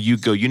point where you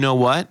go, you know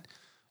what?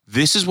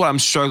 This is what I'm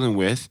struggling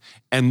with.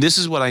 And this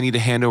is what I need to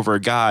hand over to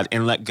God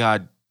and let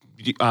God,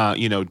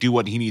 do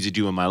what he needs to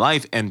do in my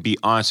life and be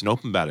honest and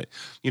open about it.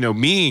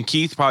 Me and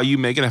Keith, probably you,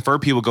 Megan, I've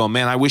heard people go,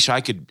 man, I wish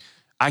I could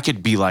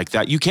be like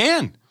that. You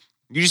can.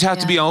 You just have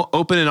to be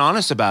open and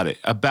honest about it,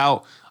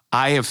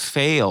 I have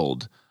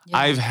failed. Yeah.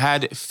 I've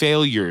had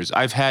failures.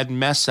 I've had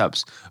mess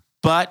ups,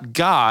 but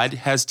God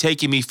has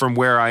taken me from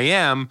where I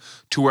am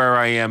to where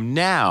I am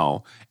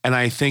now. And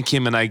I thank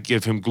him and I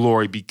give him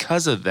glory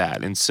because of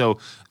that. And so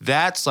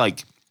that's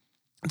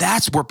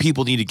where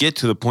people need to get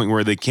to the point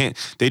where they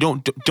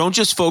don't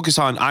just focus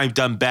on, I've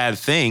done bad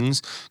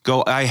things.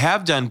 Go, I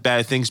have done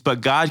bad things,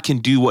 but God can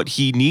do what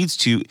he needs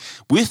to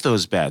with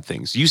those bad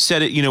things. You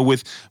said it,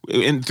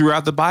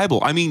 throughout the Bible.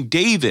 I mean,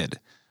 David,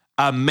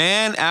 a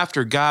man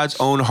after God's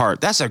own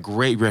heart. That's a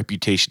great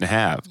reputation to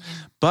have. Yeah.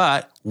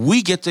 But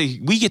we get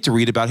to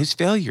read about his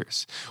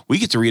failures. We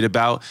get to read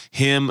about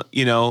him,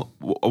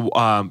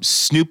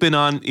 snooping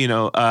on,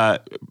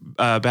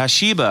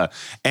 Bathsheba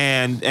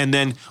and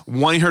then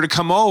wanting her to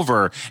come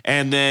over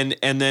and then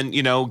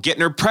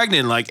getting her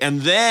pregnant,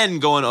 and then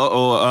going,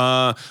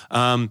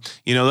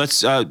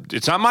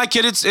 it's not my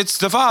kid, it's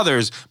the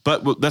father's,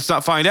 but let's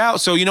not find out.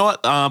 So you know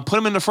what? Put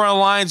him in the front of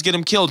the lines, get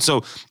him killed.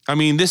 So, I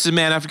mean, this is a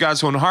man after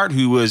God's own heart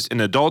who was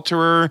an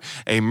adulterer,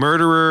 a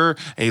murderer,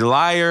 a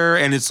liar.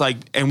 And it's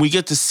and we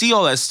get to see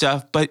all that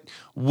stuff. But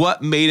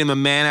what made him a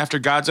man after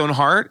God's own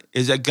heart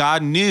is that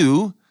God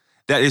knew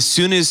that as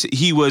soon as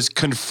he was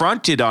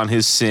confronted on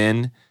his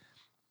sin,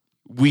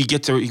 we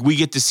get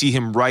to see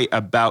him write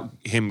about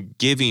him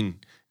giving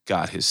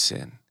God his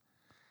sin,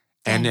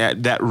 and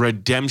that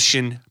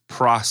redemption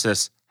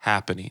process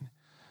happening.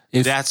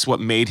 That's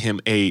what made him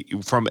a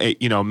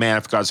man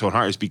after God's own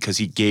heart, is because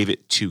he gave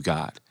it to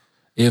God.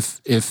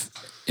 If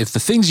the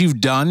things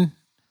you've done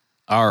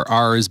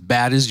are as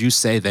bad as you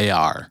say they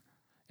are,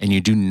 and you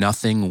do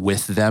nothing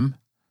with them,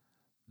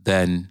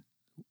 then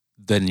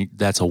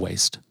that's a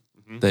waste.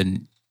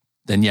 Then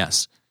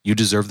yes, you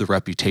deserve the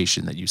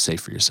reputation that you say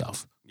for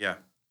yourself. Yeah.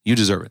 You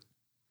deserve it,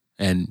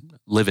 and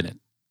live in it.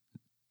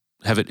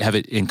 Have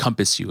it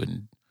encompass you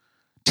and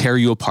tear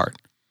you apart.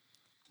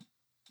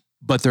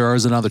 But there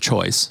is another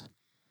choice.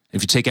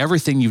 If you take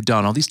everything you've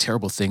done, all these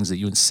terrible things that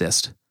you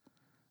insist,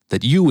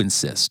 that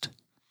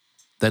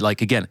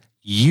again,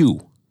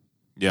 you,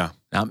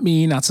 not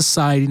me, not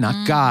society,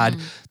 not God,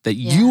 that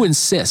you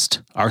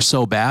insist are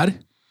so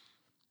bad,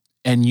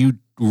 and you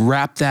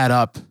wrap that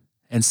up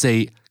and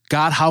say,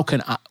 God, how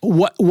can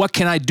what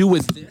can I do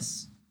with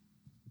this?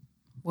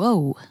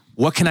 Whoa.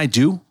 What can I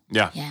do?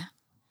 Yeah.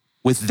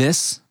 With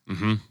this?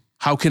 Mm-hmm.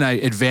 How can I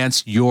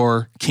advance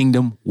your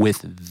kingdom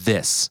with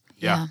this?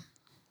 Yeah.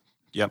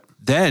 Yep.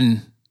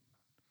 Then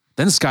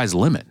the sky's the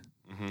limit.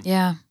 Mm-hmm.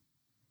 Yeah.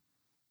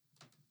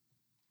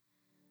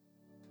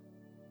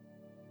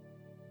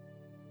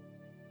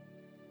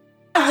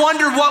 I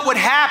wonder what would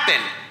happen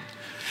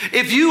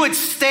if you would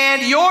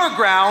stand your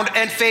ground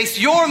and face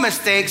your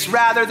mistakes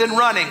rather than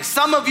running.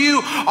 Some of you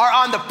are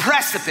on the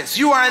precipice.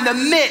 You are in the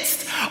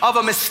midst of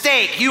a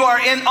mistake. You are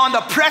on the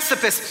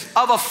precipice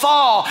of a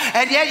fall,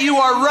 and yet you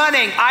are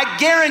running. I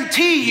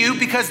guarantee you,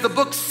 because the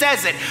book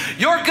says it,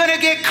 you're gonna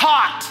get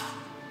caught.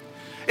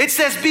 It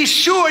says, be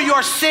sure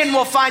your sin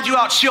will find you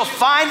out. She'll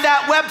find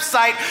that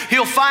website.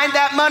 He'll find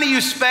that money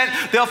you spent.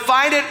 They'll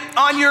find it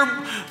on your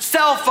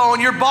cell phone.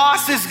 Your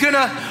boss is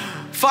gonna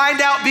find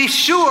out. Be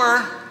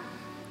sure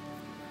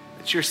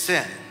that your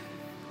sin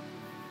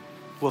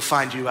will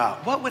find you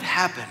out. What would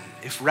happen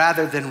if,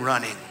 rather than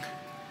running,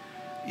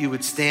 you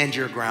would stand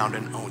your ground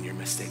and own your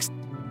mistakes?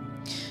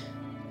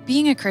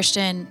 Being a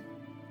Christian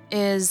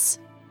is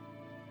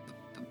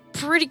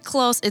pretty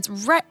close.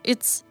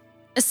 It's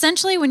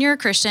essentially, when you're a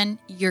Christian,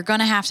 you're going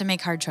to have to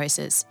make hard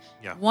choices.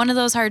 Yeah. One of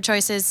those hard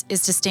choices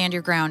is to stand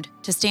your ground,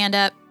 to stand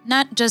up,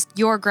 not just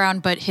your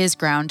ground, but his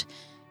ground.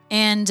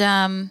 And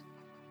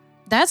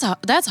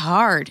that's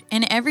hard.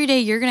 And every day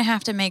you're going to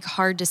have to make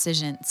hard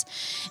decisions.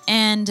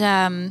 And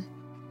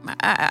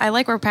I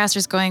like where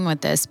Pastor's going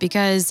with this,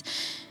 because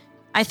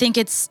I think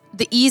it's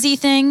the easy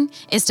thing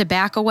is to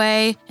back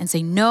away and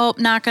say, nope,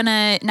 not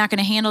gonna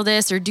handle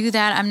this or do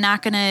that. I'm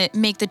not gonna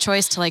make the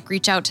choice to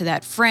reach out to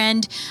that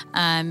friend,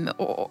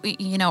 or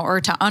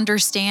to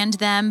understand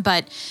them.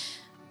 But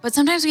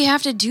sometimes we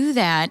have to do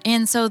that.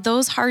 And so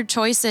those hard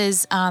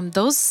choices,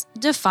 those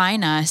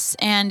define us.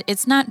 And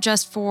it's not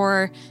just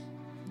for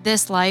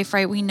this life,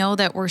 right? We know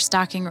that we're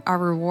stocking our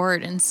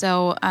reward. And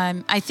so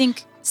I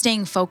think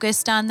staying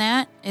focused on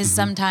that is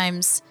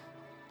sometimes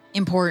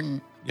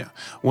important. Yeah.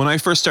 When I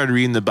first started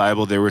reading the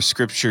Bible, there were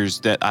scriptures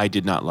that I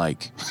did not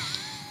like.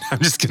 I'm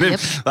just gonna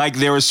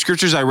there were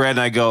scriptures I read and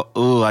I go,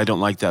 oh, I don't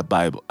like that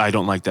Bible. I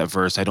don't like that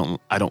verse. I don't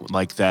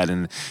like that.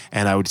 And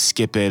I would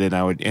skip it,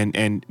 and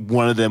and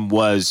one of them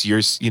was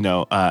your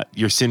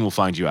sin will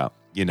find you out.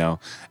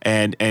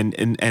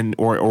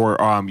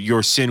 or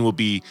your sin will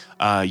be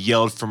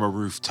yelled from a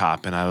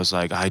rooftop. And I was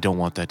like, I don't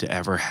want that to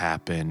ever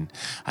happen.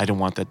 I don't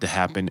want that to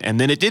happen. And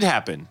then it did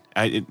happen.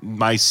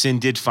 My sin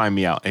did find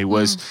me out. I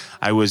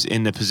was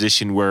in the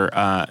position where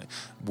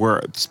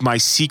my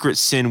secret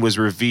sin was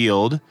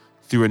revealed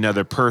through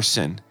another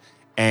person,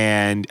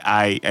 and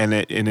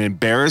it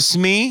embarrassed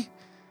me,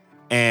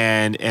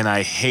 and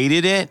I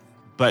hated it.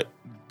 But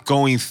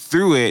going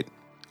through it,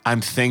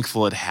 I'm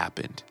thankful it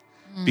happened,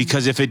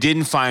 because if it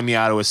didn't find me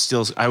out,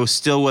 I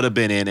still would have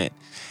been in it.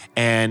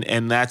 And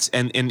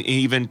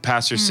even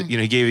Pastor,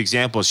 he gave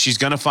examples. She's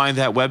gonna find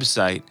that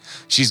website.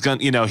 She's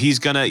gonna, he's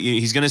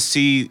gonna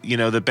see,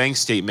 the bank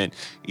statement.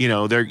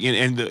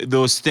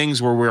 Those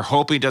things where we're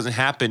hoping it doesn't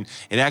happen.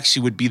 It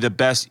actually would be the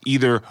best,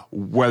 either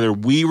whether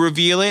we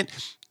reveal it,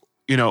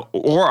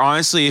 or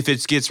honestly, if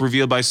it gets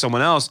revealed by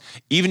someone else,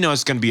 even though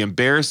it's going to be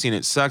embarrassing,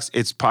 it sucks.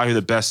 It's probably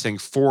the best thing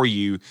for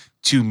you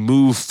to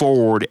move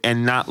forward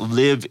and not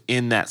live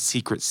in that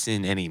secret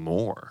sin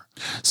anymore.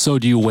 So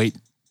do you wait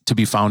to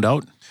be found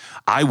out?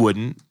 I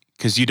wouldn't,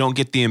 because you don't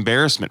get the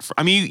embarrassment.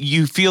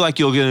 You feel like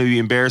you're going to be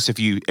embarrassed if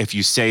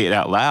you say it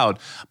out loud.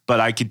 But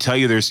I could tell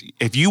you,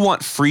 if you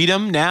want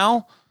freedom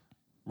now,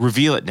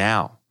 reveal it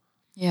now.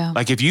 Yeah.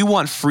 Like if you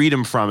want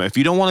freedom from it, if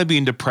you don't want to be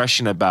in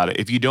depression about it,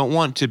 if you don't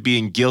want to be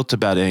in guilt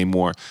about it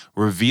anymore,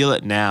 reveal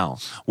it now.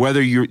 Whether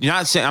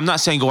I'm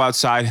not saying go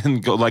outside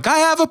and go like, I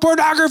have a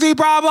pornography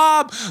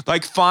problem.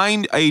 Like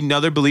find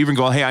another believer and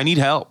go, hey, I need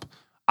help.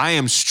 I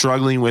am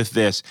struggling with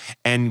this.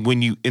 And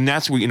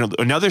that's where,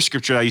 another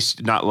scripture I used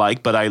to not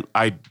like, but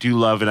I do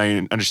love and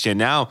I understand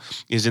now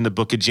is in the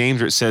book of James,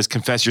 where it says,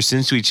 confess your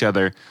sins to each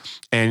other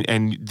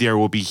and there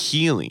will be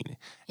healing.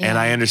 Yeah. And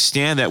I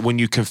understand that when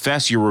you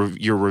confess,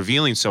 you're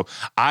revealing. So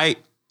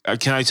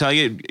can I tell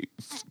you,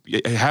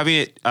 having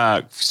it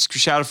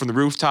shouted from the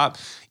rooftop,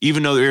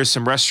 even though there is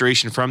some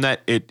restoration from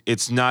that,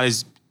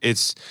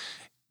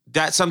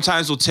 that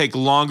sometimes will take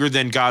longer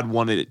than God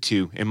wanted it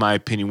to, in my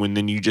opinion,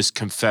 then you just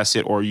confess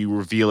it or you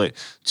reveal it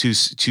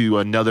to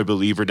another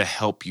believer to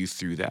help you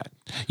through that.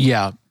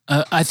 Yeah.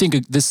 I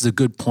think this is a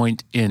good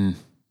point in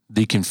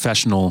the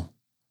confessional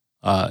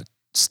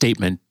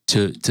statement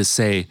to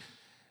say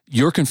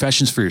your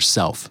confession's for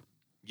yourself.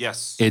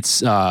 Yes.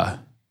 It's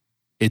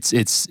if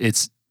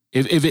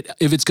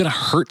it's going to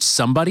hurt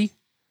somebody,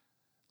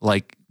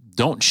 like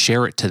don't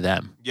share it to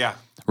them. Yeah.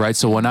 Right.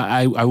 So when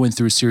I went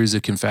through a series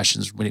of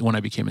confessions when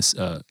I became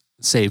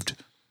saved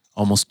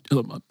almost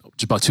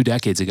just about 2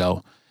 decades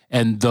ago,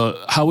 and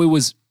how it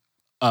was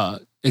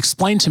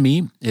explained to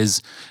me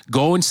is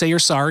go and say your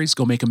sorries,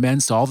 go make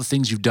amends to all the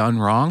things you've done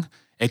wrong,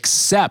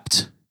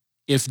 except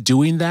if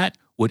doing that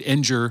would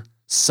injure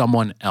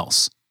someone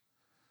else.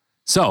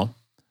 So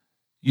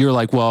you're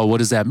like, well, what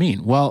does that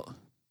mean? Well,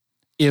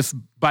 if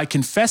by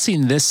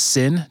confessing this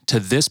sin to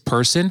this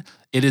person,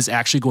 it is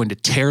actually going to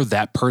tear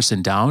that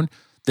person down,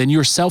 then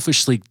you're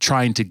selfishly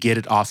trying to get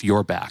it off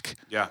your back.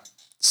 Yeah.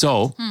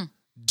 So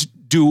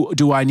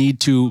do I need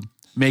to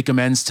make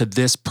amends to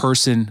this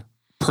person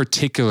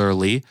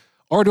particularly,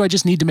 or do I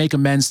just need to make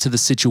amends to the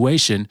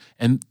situation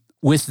and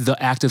with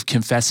the act of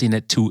confessing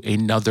it to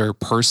another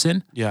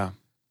person? Yeah.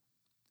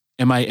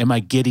 Am I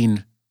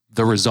getting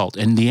the result?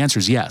 And the answer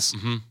is yes.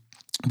 Mm-hmm.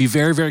 Be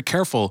very, very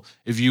careful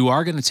if you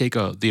are going to take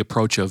the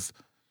approach of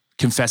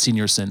confessing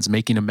your sins,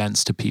 making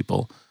amends to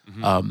people,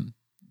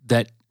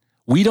 that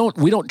we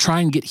don't try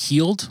and get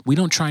healed. We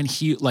don't try and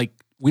heal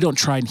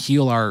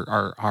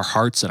our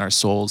hearts and our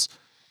souls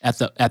at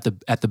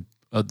the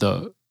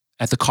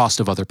cost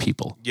of other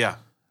people. Yeah.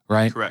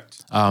 Right.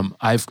 Correct.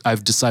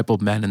 I've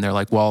discipled men and they're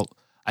like, well,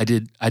 I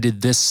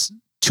did this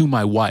to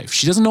my wife.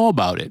 She doesn't know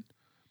about it,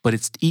 but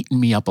it's eaten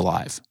me up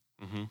alive.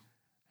 Mm-hmm.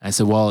 I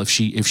said, well, if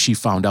she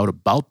found out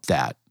about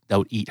that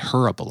would eat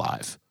her up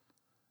alive.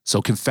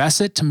 So confess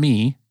it to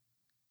me,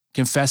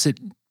 confess it,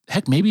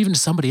 heck, maybe even to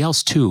somebody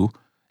else too,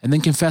 and then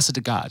confess it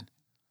to God.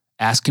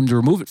 Ask him to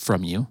remove it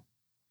from you.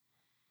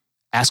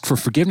 Ask for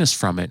forgiveness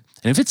from it.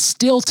 And if it's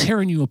still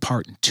tearing you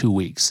apart in 2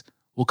 weeks,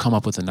 we'll come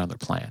up with another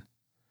plan.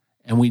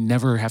 And we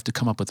never have to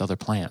come up with other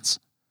plans,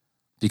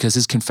 because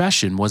his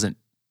confession wasn't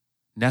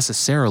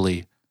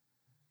necessarily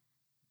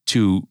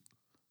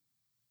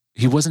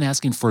he wasn't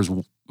asking for his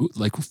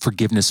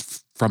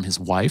forgiveness from his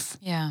wife.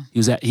 Yeah.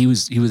 He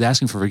was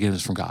asking for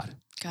forgiveness from God.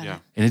 Got it.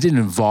 And it didn't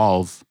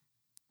involve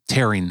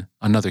tearing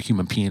another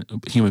human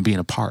being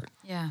apart.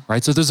 Yeah.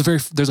 Right? So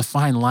there's a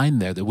fine line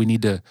there that we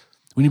need to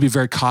be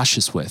very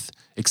cautious with,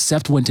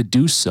 except when to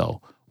do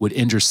so would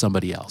injure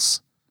somebody else.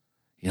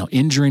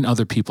 Injuring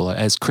other people.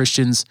 As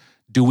Christians,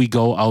 do we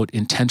go out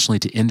intentionally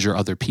to injure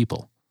other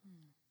people?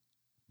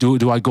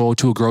 Do I go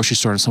to a grocery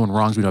store and someone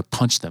wrongs me, do I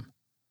punch them?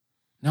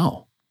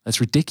 No, that's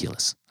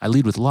ridiculous. I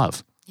lead with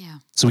love. Yeah.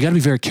 So we got to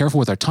be very careful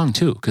with our tongue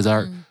too, because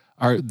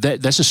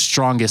that's the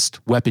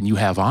strongest weapon you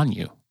have on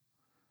you.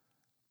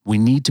 We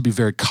need to be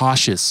very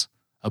cautious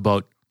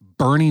about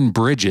burning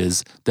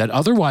bridges that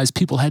otherwise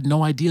people had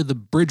no idea the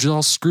bridge was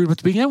all screwed up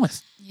to begin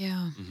with.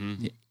 Yeah.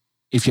 Mm-hmm.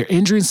 If you're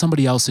injuring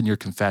somebody else in your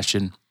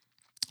confession,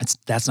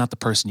 that's not the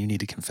person you need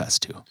to confess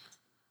to.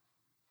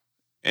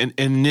 And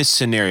in this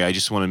scenario, I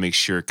just want to make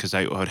sure, because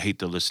I would hate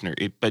the listener,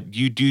 but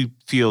you do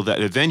feel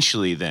that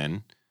eventually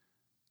then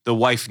the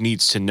wife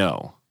needs to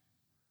know.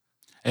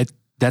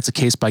 That's a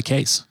case by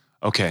case.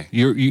 Okay.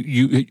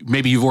 You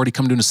maybe you've already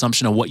come to an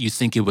assumption of what you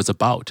think it was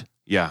about.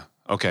 Yeah.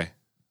 Okay.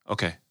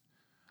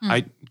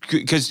 I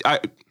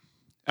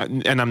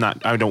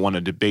don't want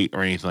to debate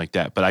or anything like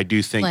that, but I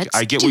do think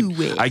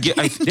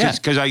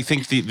because I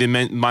think the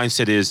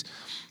mindset is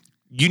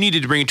you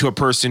needed to bring it to a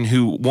person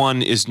who,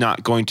 one, is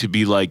not going to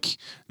be like,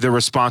 the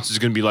response is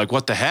going to be like,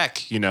 what the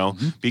heck,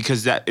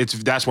 because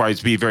that's why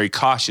it's be very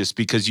cautious,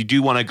 because you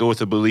do want to go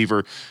with a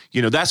believer.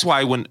 That's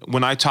why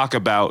when I talk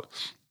about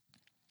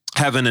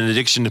having an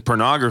addiction to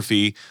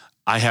pornography,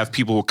 I have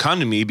people who come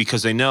to me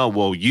because they know,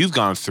 well, you've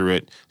gone through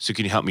it, so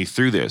can you help me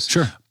through this?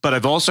 Sure. But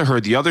I've also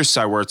heard the other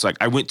side where it's like,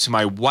 I went to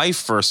my wife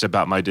first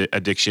about my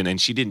addiction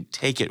and she didn't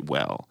take it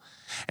well.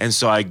 And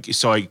so I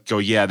go,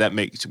 yeah, that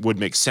would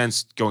make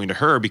sense going to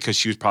her, because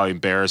she was probably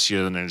embarrassed. She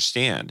doesn't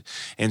understand.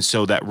 And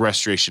so that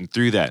restoration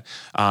through that.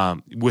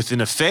 With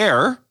an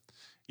affair,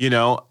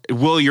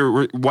 will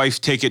your wife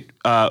take it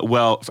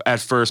well at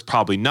first?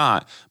 Probably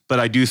not. But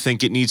I do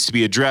think it needs to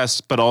be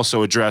addressed, but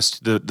also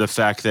addressed the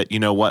fact that,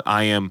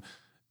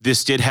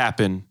 this did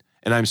happen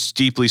and I'm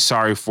deeply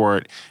sorry for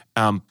it.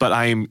 But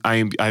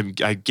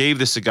I gave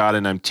this to God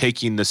and I'm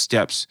taking the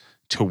steps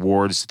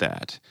towards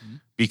that,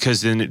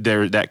 because then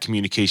that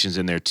communication's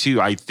in there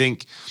too. I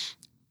think,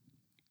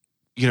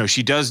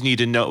 she does need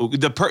to know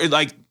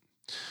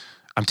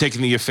I'm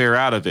taking the affair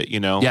out of it,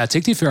 Yeah,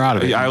 take the affair out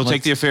of it. I will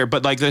take the affair,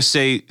 but let's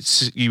say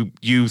you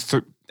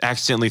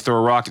accidentally throw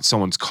a rock at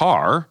someone's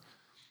car,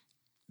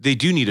 they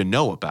do need to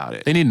know about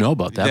it. They need to know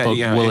about that, but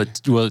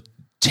will it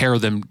tear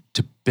them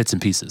to bits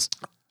and pieces?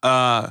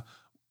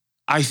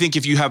 I think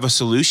if you have a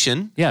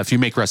solution. Yeah, if you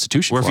make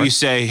restitution. Or if you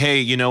say, hey,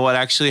 you know what,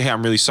 actually, hey,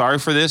 I'm really sorry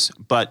for this,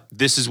 but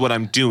this is what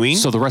I'm doing.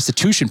 So the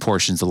restitution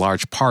portion is a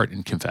large part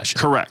in confession.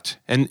 Correct.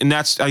 And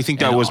that's, I think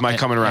that was my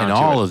coming around to it.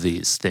 And all of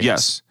these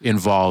things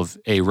involve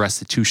a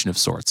restitution of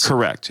sorts.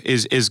 Correct.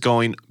 Is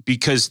going,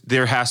 because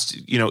there has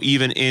to,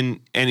 even in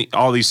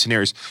all these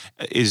scenarios,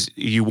 is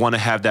you want to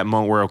have that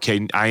moment where,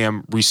 okay, I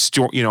am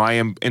I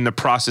am in the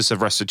process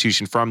of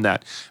restitution from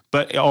that,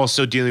 but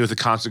also dealing with the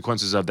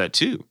consequences of that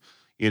too.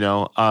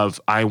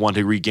 Of I want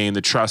to regain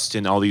the trust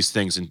in all these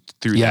things and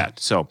through that.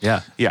 So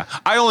yeah.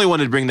 I only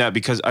wanted to bring that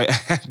because I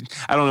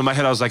don't know, in my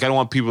head I was like, I don't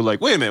want people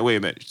like, wait a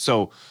minute.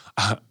 So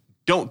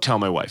don't tell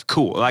my wife.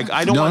 Cool. Like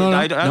I don't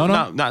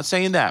I'm not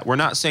saying that. We're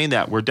not saying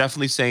that. We're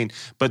definitely saying,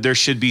 but there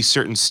should be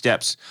certain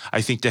steps, I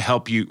think, to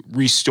help you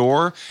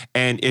restore.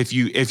 And if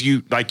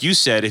you like you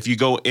said, if you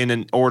go in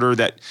an order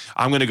that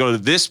I'm going to go to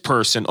this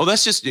person,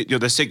 that's just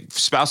the sick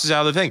spouse is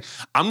out of the thing.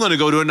 I'm going to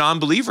go to a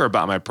non-believer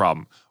about my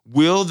problem.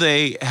 Will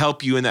they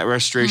help you in that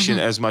restoration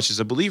as much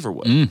as a believer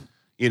would?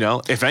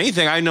 If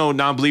anything, I know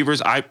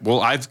non-believers.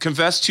 I've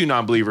confessed to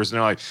non-believers, and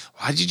they're like,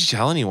 "Why did you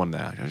tell anyone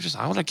that?"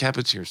 I would have kept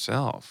it to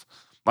yourself.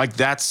 Like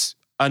that's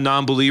a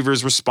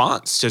non-believer's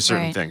response to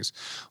certain things.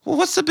 Well,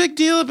 what's the big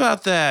deal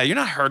about that? You're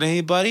not hurting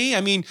anybody.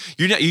 I mean,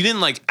 you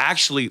didn't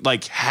actually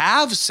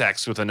have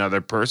sex with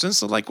another person.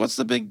 So what's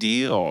the big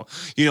deal?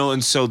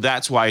 And so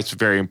that's why it's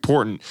very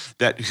important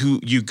that who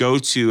you go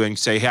to and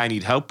say, hey, I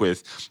need help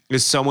with,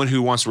 is someone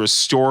who wants to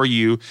restore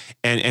you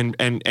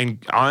and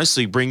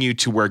honestly bring you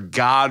to where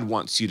God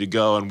wants you to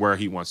go and where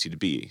he wants you to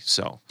be.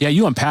 So yeah,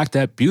 you unpacked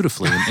that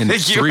beautifully in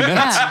 3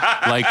 minutes.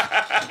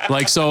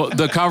 So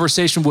the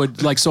conversation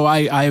would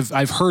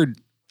I've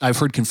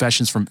heard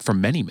confessions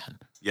from many men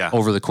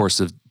over the course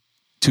of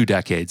 2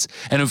 decades.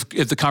 And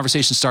if the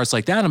conversation starts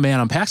like that and a man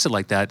unpacks it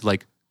like that,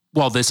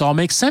 well, this all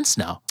makes sense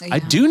now. Yeah. I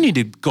do need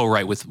to go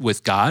right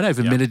with God. I've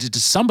admitted it to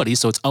somebody,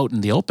 so it's out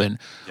in the open.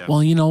 Yeah.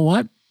 Well, you know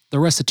what? The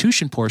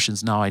restitution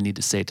portions now I need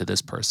to say to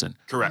this person.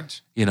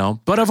 Correct.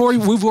 But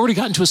we've already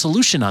gotten to a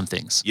solution on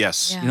things.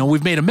 Yes. Yeah.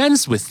 We've made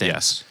amends with things.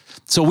 Yes.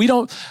 So we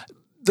don't,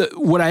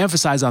 what I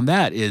emphasize on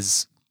that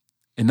is,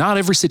 and not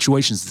every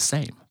situation is the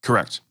same.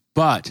 Correct.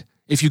 But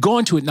if you go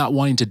into it not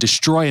wanting to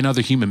destroy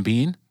another human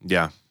being,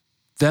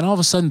 then all of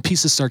a sudden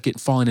pieces start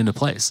falling into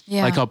place.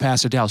 Yeah. Like how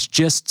Pastor Dallas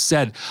just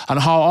said, on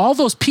how all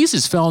those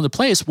pieces fell into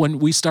place when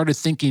we started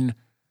thinking,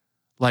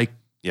 when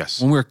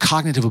we were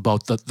cognitive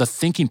about the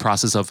thinking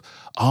process of,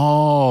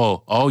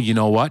 you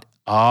know what?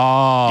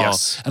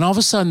 And all of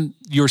a sudden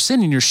your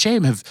sin and your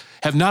shame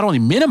have not only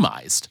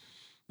minimized,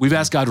 we've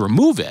asked God to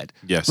remove it,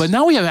 but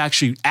now we have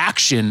actually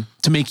action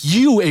to make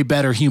you a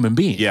better human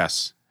being.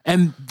 Yes.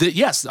 And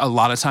a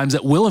lot of times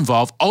that will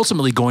involve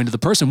ultimately going to the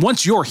person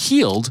once you're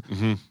healed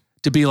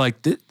to be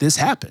like, this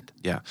happened.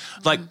 Yeah.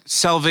 Like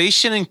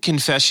salvation and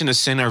confession of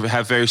sin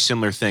have very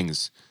similar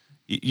things.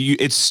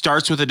 It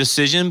starts with a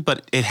decision,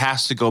 but it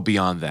has to go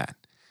beyond that.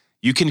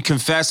 You can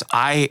confess,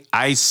 I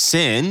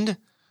sinned,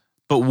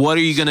 but what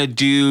are you going to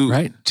do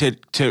Right.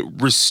 to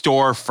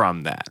restore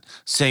from that?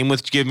 Same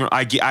with giving.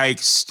 I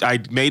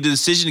made the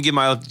decision to give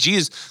my life to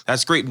Jesus.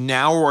 That's great.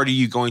 Now what are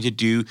you going to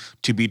do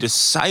to be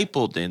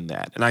discipled in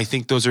that? And I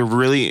think those are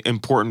really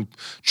important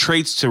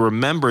traits to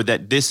remember,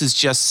 that this is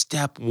just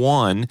step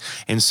one.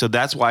 And so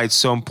that's why it's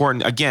so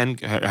important. Again,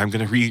 I'm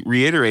going to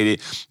reiterate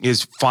it,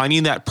 is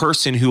finding that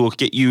person who will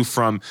get you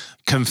from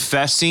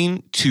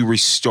confessing to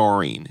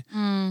restoring.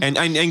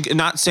 And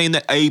not saying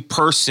that a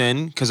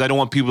person, because I don't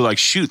want people like,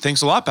 shoot,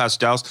 thanks a lot, Pastor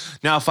Dallas.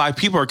 Now 5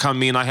 people are coming to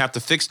me and I have to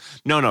fix.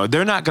 No,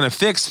 they're not going to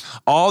fix.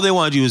 All they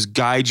want to do is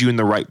guide you in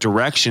the right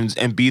directions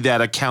and be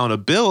that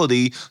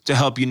accountability to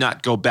help you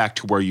not go back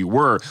to where you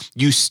were.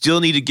 You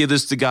still need to give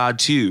this to God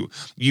too.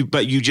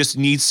 But you just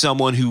need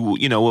someone who,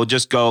 will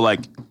just go like,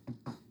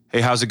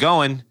 hey, how's it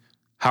going?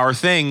 How are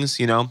things?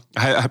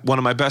 One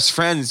of my best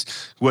friends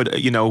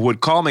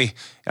would call me.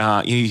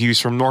 He's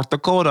from North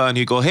Dakota, and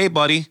he'd go, "Hey,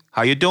 buddy,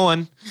 how you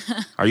doing?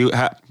 Are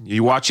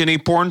you watching any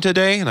porn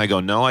today?" And I go,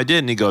 "No, I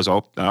didn't." He goes,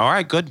 "Oh, all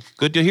right, good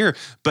to hear."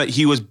 But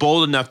he was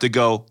bold enough to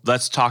go,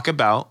 "Let's talk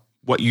about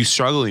what you're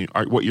struggling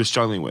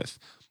with.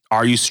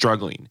 Are you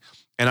struggling?"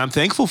 And I'm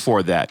thankful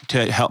for that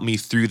to help me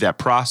through that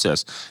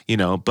process.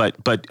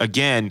 But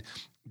again,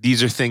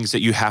 these are things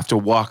that you have to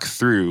walk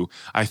through.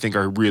 I think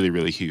are really,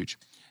 really huge.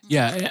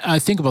 Yeah, I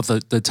think about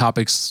the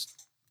topics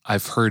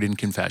I've heard in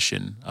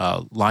confession.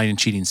 Lying,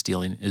 cheating,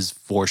 stealing is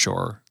for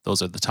sure.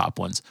 Those are the top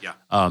ones. Yeah.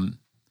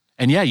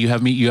 And yeah,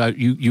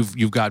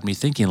 you've got me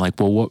thinking like,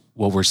 well,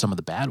 what were some of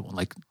the bad ones?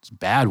 Like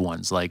bad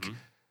ones, like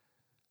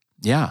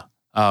yeah.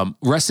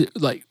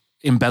 Like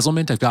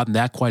embezzlement. I've gotten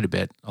that quite a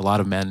bit. A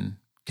lot of men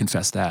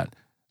confess that.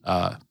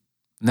 And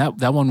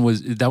that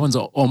one's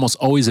almost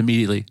always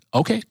immediately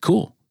okay,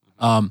 cool.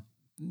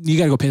 You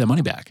got to go pay that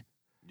money back.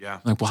 Yeah.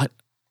 I'm like, what?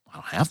 I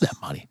don't have that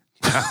money.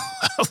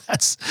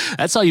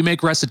 That's how you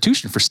make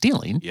restitution for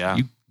stealing. Yeah.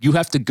 You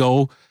have to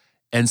go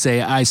and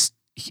say, I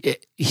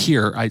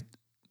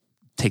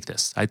take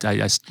this.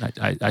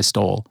 I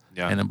stole,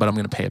 but I'm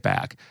going to pay it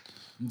back.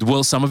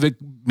 Will some of it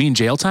mean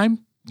jail time?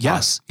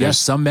 Yes. Yes.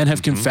 Some men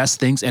have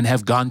confessed things and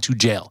have gone to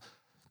jail.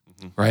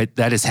 Right.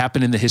 That has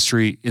happened in the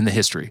history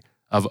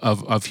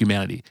of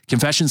humanity.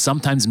 Confession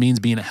sometimes means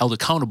being held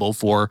accountable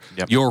for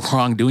your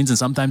wrongdoings, and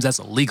sometimes that's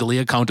legally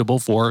accountable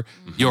for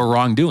your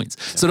wrongdoings.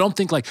 So don't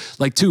think like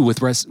too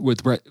with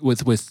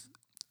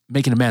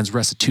making amends,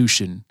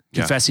 restitution,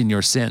 confessing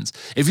your sins.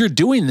 If you're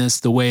doing this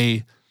the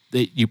way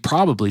that you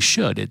probably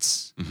should,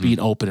 it's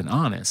being open and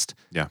honest.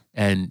 Yeah.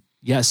 And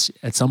yes,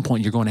 at some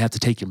point you're going to have to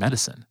take your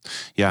medicine.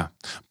 Yeah.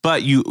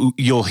 But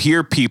you'll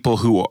hear people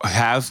who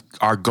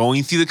are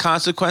going through the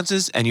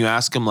consequences, and you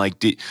ask them like,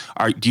 do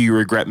you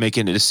regret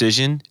making a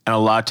decision? And a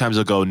lot of times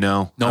they'll go,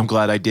 no, I'm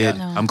glad I did.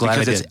 Yeah, no. I'm glad I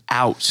did. Because it's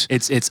out.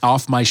 It's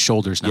off my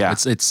shoulders now. Yeah.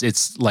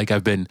 It's like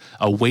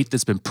a weight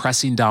that's been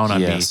pressing down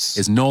on me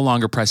is no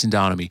longer pressing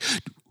down on me.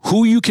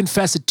 Who you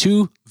confess it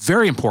to,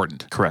 very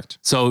important. Correct.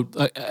 So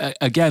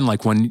again,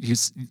 like when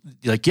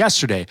like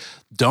yesterday,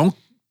 don't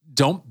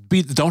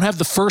have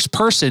the first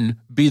person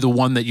be the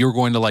one that you're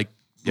going to like,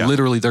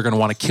 literally they're going to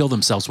want to kill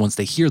themselves once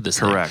they hear this.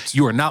 Correct. Thing.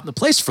 You are not in the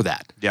place for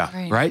that.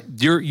 Yeah. Right.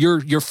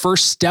 Your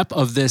first step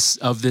of this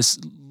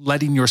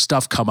letting your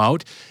stuff come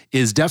out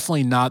is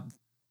definitely not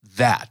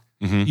that.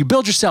 You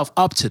build yourself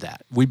up to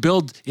that. We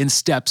build in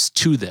steps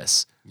to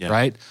this. Yeah.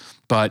 Right.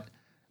 But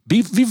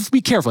be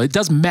careful. It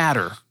doesn't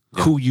matter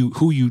who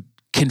you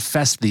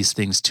confess these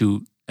things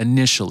to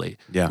initially.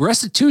 Yeah.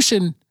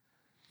 Restitution.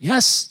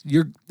 Yes,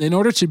 in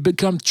order to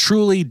become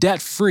truly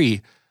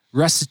debt-free,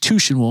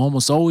 restitution will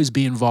almost always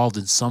be involved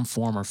in some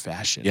form or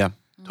fashion. Yeah,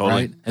 totally.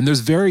 Right? And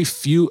there's very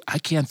few, I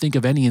can't think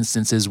of any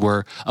instances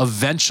where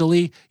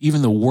eventually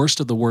even the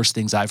worst of the worst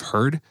things I've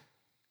heard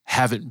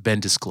haven't been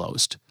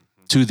disclosed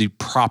to the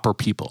proper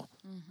people,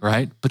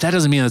 right? But that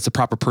doesn't mean it's the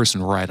proper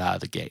person right out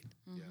of the gate,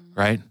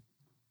 right?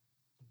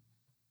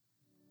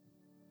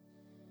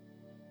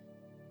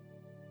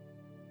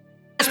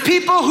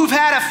 People who've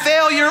had a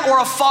failure or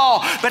a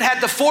fall, but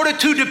had the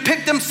fortitude to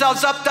pick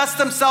themselves up, dust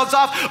themselves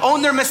off,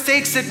 own their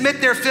mistakes,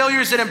 admit their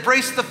failures, and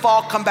embrace the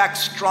fall, come back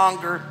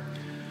stronger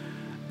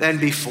than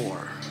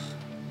before.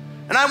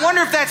 And I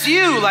wonder if that's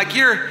you. Like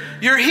you're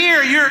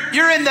here,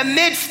 you're in the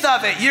midst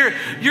of it.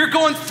 You're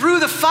going through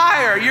the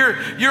fire.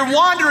 You're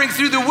wandering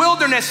through the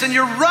wilderness, and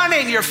you're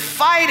running. You're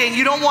fighting.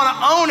 You don't want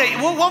to own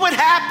it. What would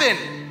happen?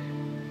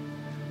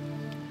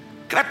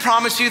 Can I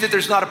promise you that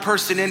there's not a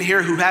person in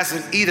here who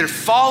hasn't either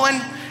fallen,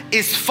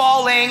 is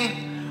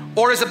falling,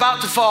 or is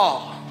about to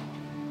fall?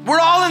 We're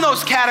all in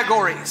those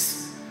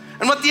categories.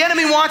 And what the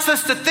enemy wants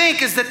us to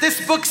think is that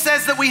this book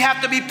says that we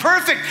have to be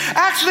perfect.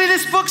 Actually,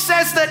 this book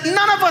says that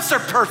none of us are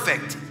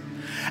perfect.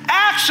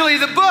 Actually,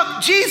 the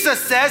book, Jesus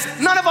says,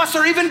 none of us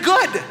are even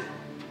good.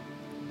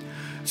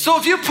 So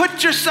if you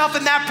put yourself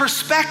in that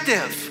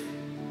perspective,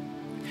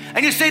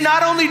 and you say,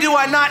 not only do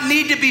I not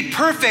need to be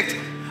perfect,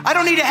 I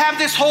don't need to have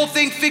this whole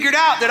thing figured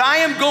out, that I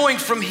am going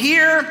from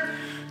here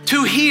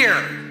to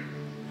here.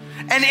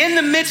 And in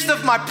the midst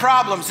of my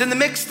problems, in the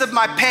midst of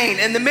my pain,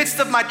 in the midst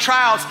of my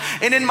trials,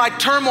 and in my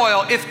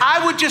turmoil, if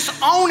I would just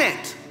own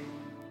it.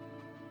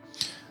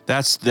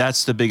 That's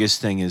the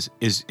biggest thing is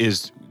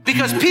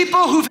Because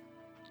people who've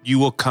you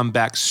will come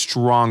back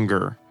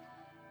stronger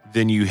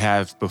than you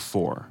have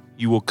before.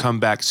 You will come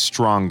back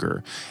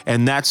stronger.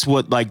 And that's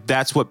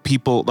what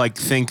people like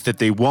think that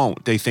they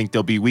won't. They think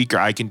they'll be weaker.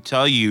 I can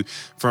tell you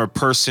from a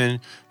person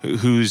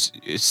whose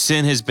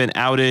sin has been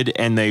outed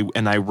and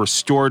I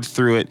restored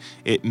through it,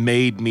 it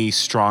made me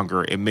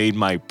stronger. It made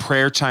my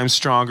prayer time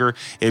stronger.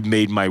 It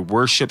made my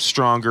worship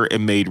stronger.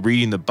 It made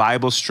reading the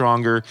Bible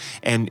stronger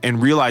and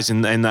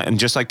realizing, and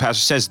just like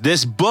Pastor says,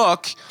 this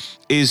book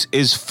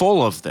is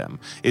full of them,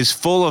 is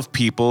full of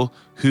people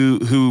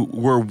who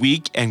were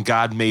weak and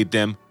God made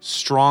them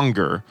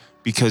stronger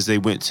because they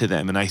went to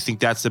them. And I think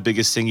that's the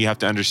biggest thing you have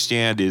to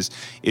understand is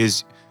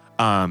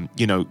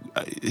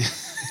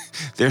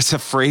there's a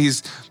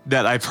phrase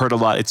that I've heard a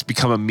lot. It's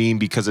become a meme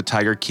because of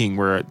Tiger King,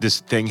 where this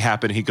thing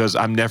happened. He goes,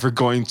 I'm never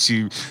going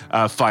to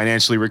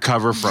financially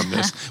recover from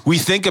this. We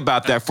think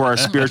about that for our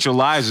spiritual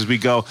lives as we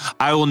go,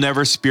 I will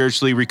never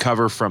spiritually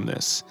recover from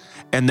this.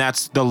 And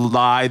that's the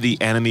lie the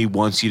enemy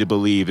wants you to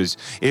believe is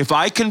if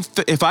I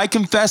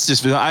confess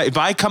this, if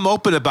I come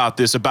open about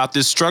this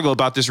struggle,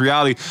 about this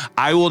reality,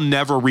 I will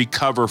never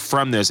recover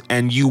from this.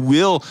 And you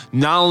will,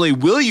 not only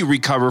will you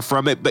recover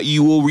from it, but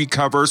you will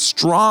recover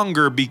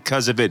stronger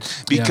because of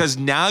it. Because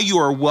now you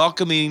are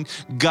welcoming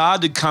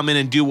God to come in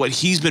and do what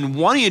he's been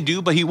wanting to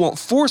do, but he won't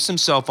force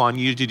himself on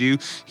you to do.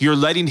 You're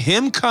letting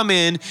him come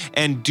in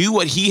and do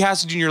what he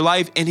has to do in your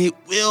life, and it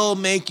will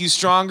make you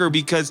stronger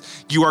because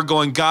you are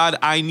going, God,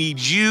 I need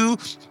you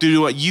to do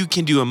what you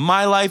can do in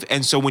my life.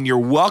 And so when you're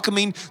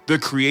welcoming the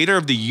creator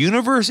of the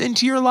universe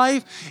into your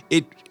life,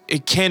 it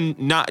can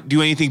not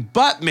do anything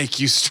but make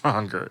you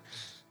stronger.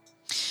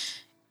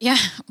 Yeah,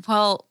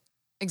 well,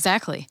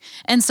 exactly.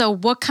 And so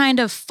what kind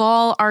of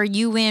fall are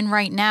you in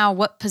right now?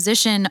 What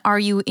position are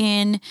you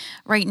in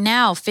right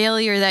now?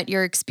 Failure that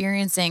you're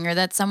experiencing or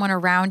that someone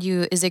around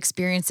you is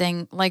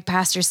experiencing, like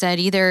Pastor said,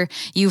 either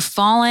you've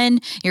fallen,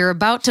 you're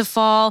about to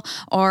fall,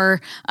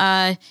 or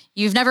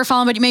you've never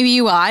fallen, but maybe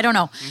you will. I don't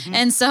know. Mm-hmm.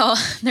 And so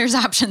there's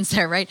options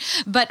there, right?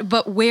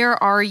 But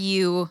where are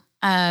you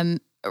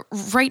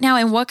right now,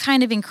 and what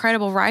kind of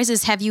incredible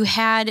rises have you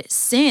had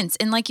since?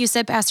 And like you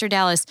said, Pastor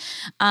Dallas,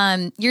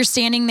 you're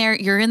standing there,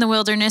 you're in the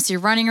wilderness, you're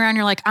running around,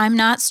 you're like, I'm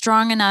not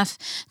strong enough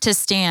to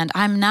stand.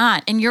 I'm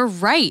not. And you're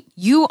right.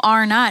 You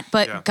are not,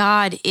 but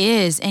God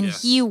is, and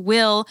he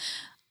will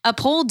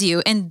uphold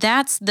you. And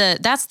that's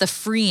the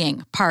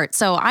freeing part.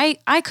 So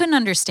I couldn't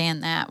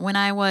understand that when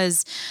I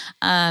was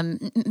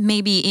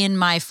maybe in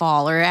my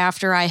fall or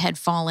after I had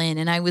fallen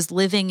and I was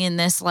living in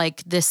this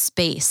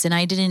space, and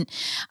I didn't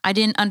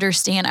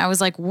understand. I was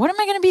like, what am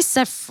I going to be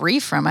set free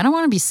from? I don't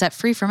want to be set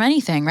free from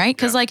anything, right?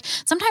 Because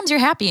sometimes you're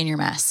happy in your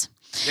mess.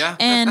 Yeah.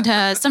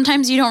 And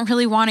sometimes you don't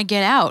really want to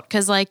get out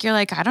because you're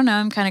like, I don't know,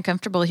 I'm kind of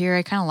comfortable here.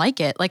 I kind of like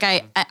it.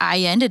 I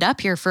ended up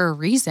here for a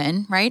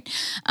reason, right?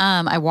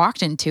 I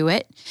walked into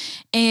it.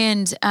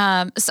 And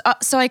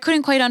so I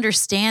couldn't quite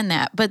understand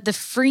that. But the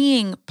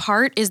freeing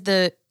part is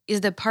the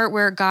part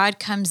where God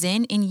comes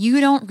in and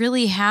you don't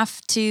really have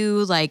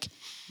to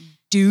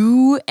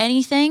do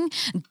anything.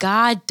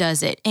 God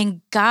does it, and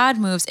God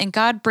moves, and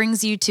God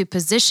brings you to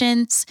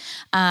positions.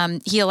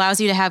 He allows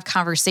you to have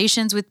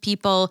conversations with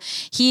people.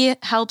 He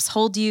helps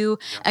hold you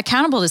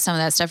accountable to some of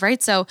that stuff,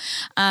 right? So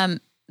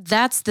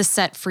that's the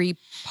set free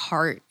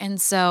part. And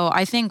so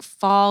I think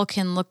fall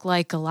can look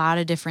like a lot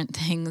of different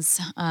things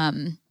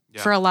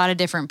for a lot of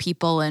different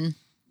people. And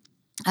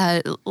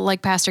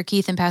like Pastor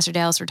Keith and Pastor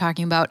Dallas were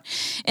talking about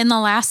in the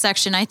last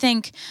section, I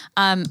think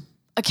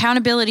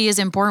accountability is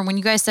important. When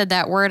you guys said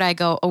that word, I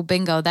go, oh,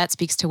 bingo, that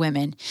speaks to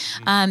women.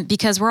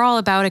 Because we're all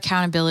about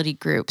accountability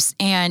groups.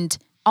 And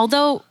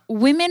although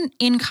women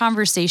in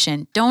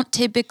conversation don't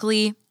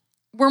typically,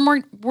 we're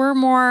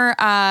more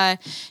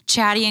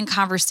chatty and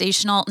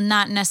conversational,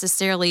 not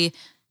necessarily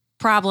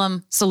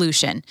problem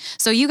solution.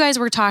 So you guys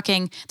were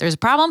talking, there's a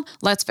problem,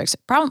 let's fix it.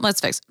 Problem, let's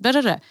fix it. Da,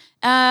 da,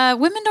 da.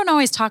 Women don't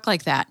always talk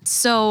like that.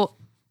 So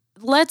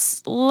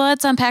let's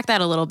unpack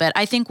that a little bit.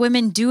 I think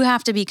women do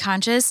have to be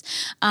conscious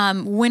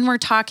when we're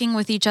talking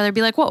with each other.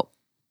 Be like, whoa,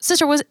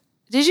 sister,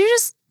 did you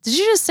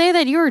just say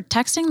that you were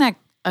texting that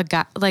a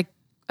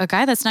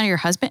guy that's not your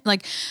husband?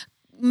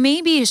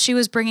 Maybe she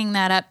was bringing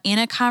that up in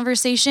a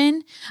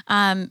conversation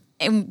and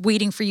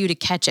waiting for you to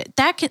catch it.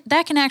 That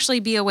can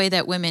actually be a way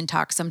that women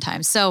talk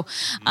sometimes. So,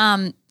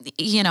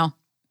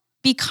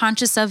 be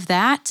conscious of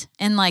that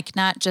and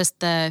not just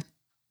the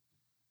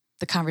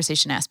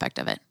conversation aspect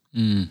of it.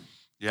 Mm.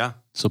 Yeah.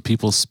 So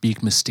people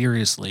speak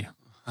mysteriously.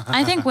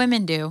 I think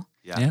women do.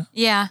 Yeah.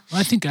 Yeah.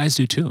 Well, I think guys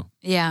do too.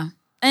 Yeah.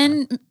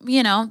 And,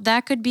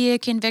 that could be a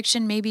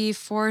conviction maybe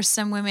for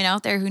some women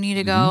out there who need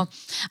to go,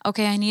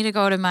 okay, I need to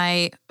go to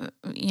my,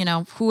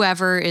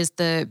 whoever is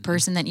the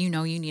person that you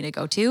need to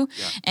go to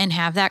and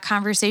have that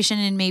conversation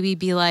and maybe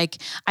be like,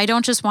 I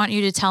don't just want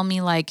you to tell me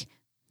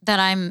that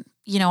I'm,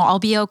 I'll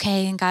be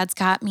okay and God's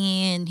got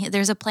me and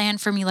there's a plan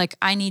for me.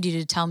 I need you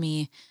to tell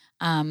me,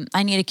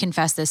 I need to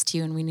confess this to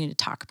you and we need to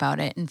talk about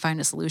it and find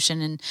a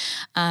solution.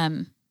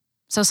 And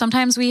so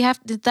sometimes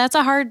that's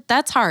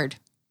hard.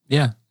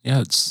 Yeah.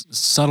 it's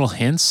subtle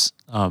hints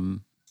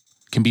can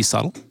be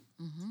subtle.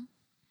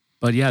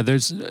 But yeah,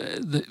 there's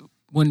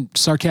I'm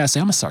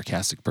a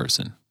sarcastic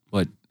person,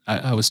 but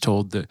I was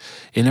told that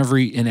in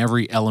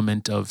every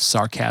element of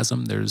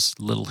sarcasm, there's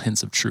little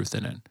hints of truth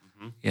in it,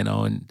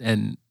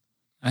 and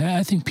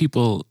I think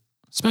people,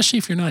 especially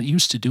if you're not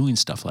used to doing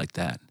stuff like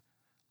that,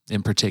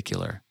 in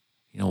particular,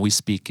 we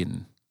speak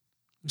in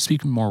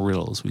more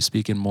riddles, we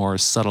speak in more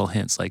subtle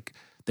hints, like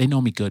they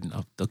know me good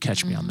enough, they'll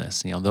catch me on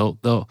this,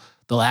 they'll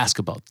ask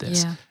about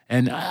this,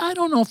 and I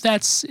don't know if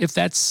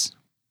that's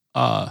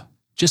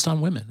just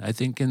on women. I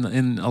think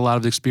in a lot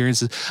of the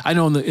experiences, I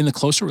know in the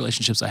closer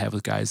relationships I have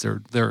with guys,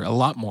 they're a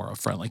lot more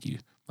upfront, like you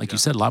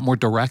said, a lot more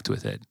direct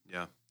with it.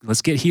 Yeah.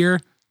 Let's get here.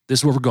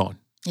 This is where we're going.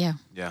 Yeah.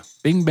 Yeah.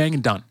 Bing, bang,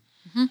 and done.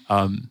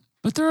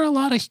 But there are a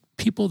lot of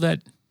people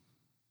that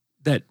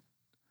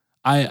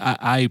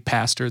I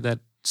pastor that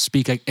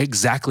speak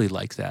exactly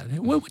like that.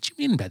 What would you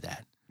mean by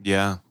that?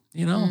 Yeah.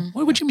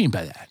 What would you mean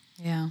by that?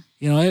 Yeah.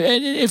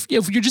 And if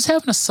you're just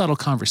having a subtle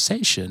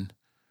conversation,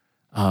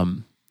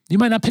 you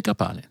might not pick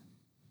up on it.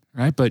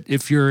 Right. But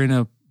if you're in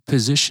a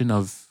position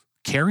of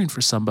caring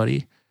for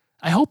somebody,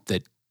 I hope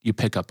that you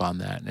pick up on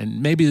that.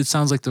 And maybe it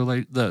sounds like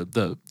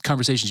the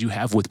conversations you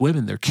have with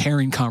women, they're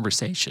caring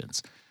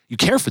conversations. You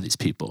care for these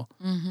people,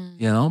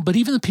 but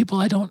even the people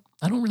I don't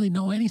really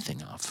know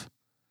anything of,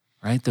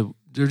 right?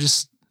 They're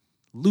just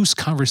loose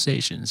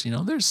conversations.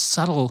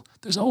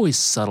 There's always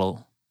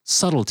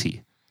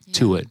subtlety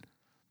to it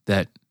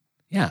that,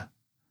 yeah.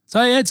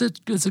 So it's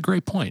a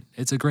great point.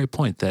 It's a great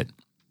point that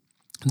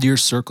your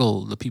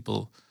circle, the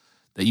people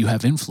that you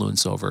have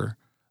influence over,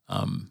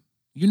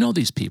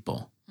 these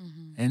people.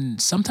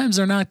 And sometimes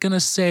they're not going to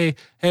say,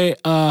 hey,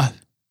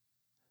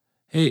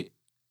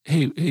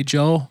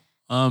 Joe,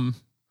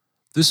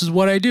 this is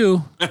what I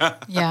do.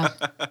 Yeah.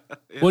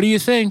 What do you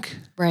think?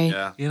 Right.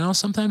 Yeah.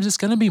 Sometimes it's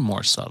going to be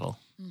more subtle.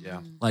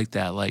 Yeah. Like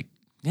that. Like,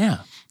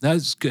 yeah,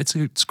 that's good.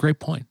 It's a great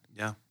point.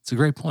 Yeah. It's a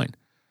great point.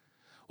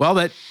 Well,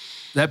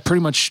 that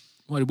pretty much,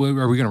 are we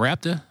going to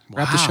wrap the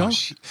show?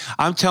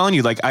 I'm telling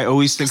you, I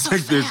always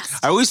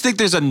think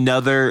there's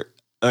another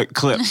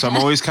clip. So I'm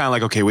always kind of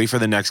like, okay, wait for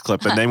the next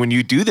clip. And then when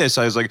you do this,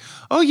 I was like,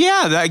 oh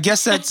yeah, I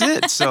guess that's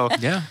it. So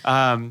yeah.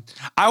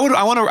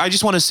 I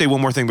just want to say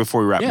one more thing before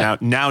we wrap. Yeah.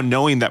 Now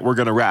knowing that we're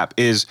going to wrap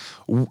is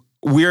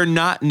we're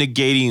not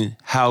negating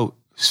how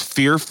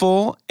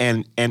fearful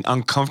and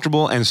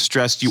uncomfortable and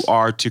stressed you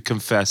are to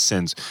confess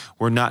sins.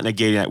 We're not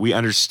negating that. We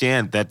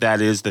understand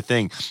that is the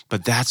thing,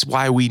 but that's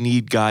why we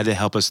need God to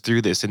help us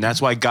through this. And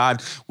that's why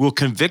God will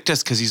convict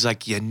us, because he's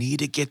like, you need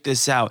to get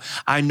this out.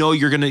 I know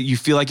you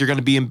feel like you're going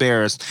to be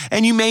embarrassed,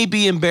 and you may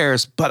be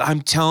embarrassed, but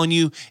I'm telling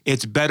you,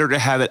 it's better to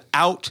have it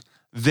out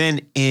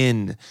than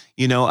in.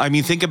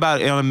 Think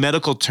about it on a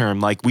medical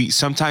term.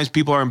 Sometimes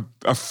people are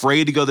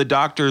afraid to go to the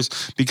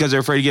doctors because they're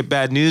afraid to get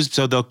bad news.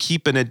 So they'll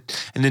keep an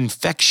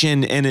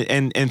infection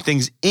and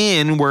things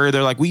in where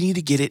they're like, we need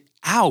to get it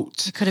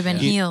out. It could have been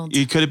healed.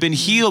 It could have been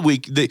healed. We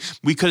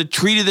could have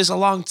treated this a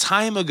long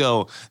time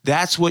ago.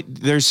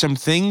 There's some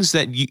things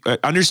that you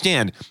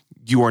understand.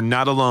 You are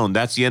not alone.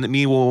 That's the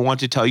enemy will want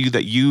to tell you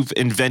that you've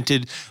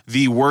invented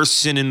the worst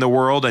sin in the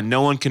world and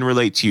no one can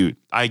relate to you.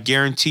 I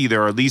guarantee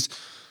there are at least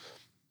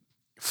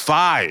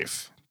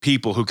 5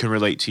 people who can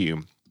relate to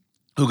you,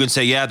 who can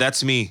say, yeah,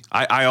 that's me.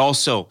 I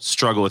also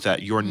struggle with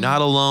that. You are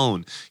not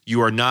alone. You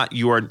are not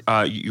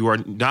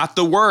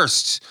the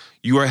worst.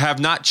 You have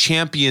not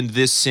championed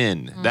this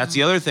sin. That's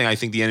the other thing I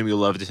think the enemy will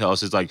love to tell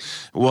us is like,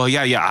 well,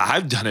 yeah,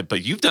 I've done it,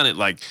 but you've done it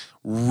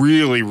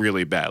really,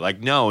 really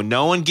bad.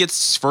 No one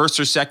gets first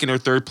or second or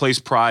third place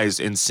prize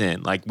in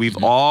sin. We've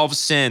all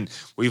sinned.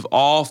 We've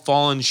all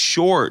fallen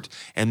short.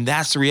 And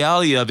that's the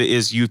reality of it,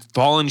 is you've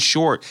fallen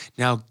short.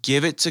 Now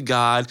give it to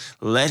God.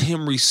 Let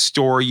him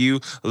restore you.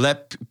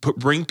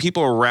 Bring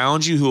people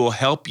around you who will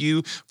help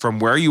you from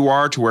where you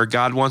are to where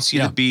God wants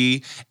you to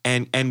be,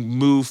 and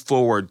move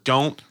forward.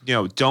 Don't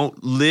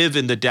live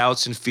in the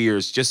doubts and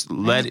fears. Just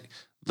let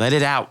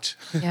it out.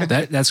 Yeah.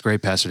 That's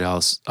great, Pastor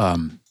Dallas.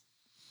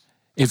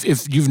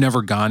 If you've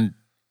never gone,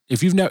 I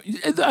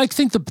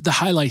think the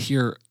highlight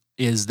here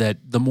is that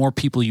the more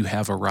people you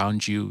have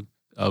around you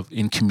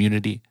in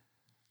community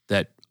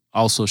that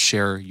also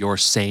share your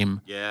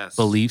same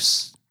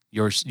beliefs,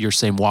 your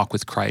same walk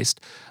with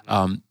Christ,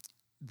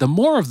 the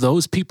more of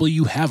those people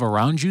you have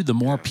around you, the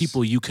more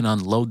people you can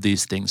unload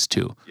these things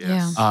to.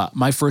 Yes. Yeah.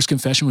 My first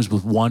confession was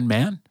with one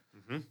man,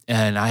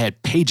 and I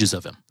had pages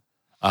of him.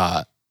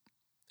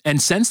 And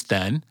since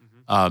then,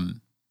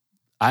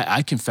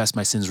 I confess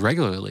my sins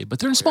regularly, but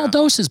they're in small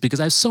doses because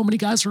I have so many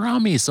guys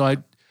around me. So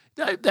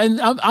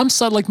I'm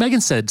subtle, like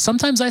Megan said.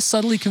 Sometimes I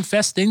subtly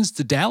confess things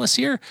to Dallas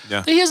here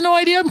that he has no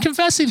idea I'm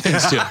confessing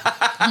things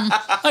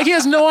to. He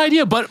has no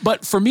idea.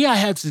 But for me, I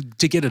have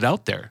to get it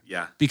out there.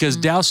 Yeah. Because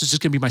Dallas is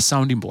just going to be my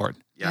sounding board.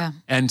 Yeah.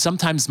 And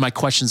sometimes my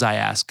questions I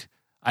ask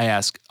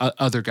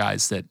other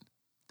guys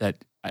that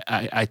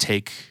I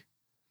take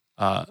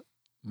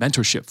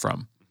mentorship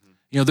from.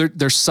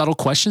 There's subtle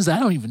questions that I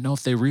don't even know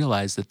if they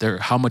realize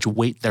how much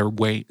weight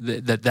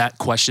that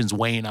question's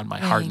weighing on my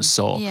heart and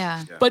soul.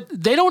 Yeah. But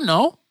they don't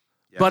know.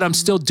 but I'm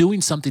still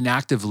doing something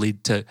actively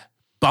to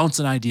bounce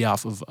an idea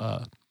off of,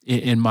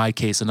 in my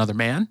case, another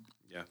man.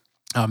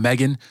 Yeah.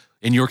 Megan,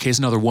 in your case,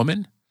 another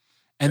woman.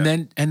 And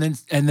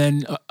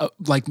then,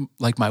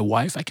 like my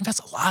wife, I confess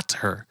a lot to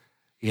her,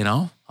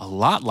 a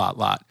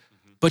lot.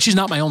 But she's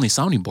not my only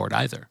sounding board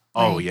either.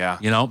 Oh Right.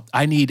 yeah.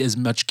 I need as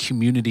much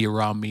community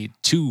around me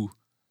to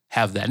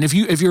have that. And if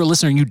you're a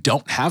listener and you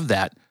don't have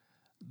that,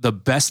 the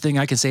best thing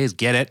I can say is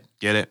get it.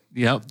 Get it?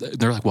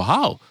 They're like, well,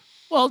 how?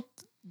 Well,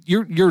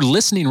 you're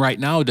listening right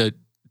now to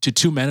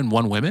two men and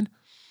one woman.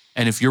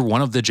 And if you're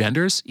one of the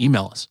genders,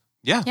 email us.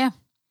 Yeah. Yeah.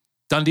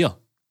 Done deal.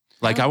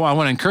 Like I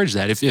want to encourage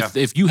that.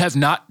 If you have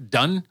not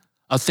done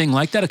a thing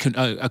like that,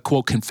 a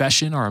quote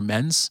confession or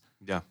amends,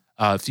 Yeah.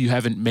 if you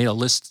haven't made a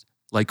list,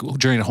 like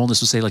during a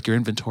wholeness, we'll say like your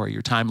inventory,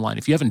 your timeline.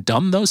 If you haven't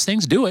done those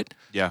things, do it.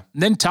 Yeah.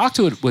 And then talk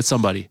to it with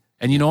somebody.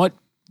 And you know what?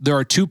 There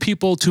are two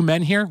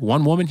men here,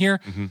 one woman here.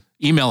 Mm-hmm.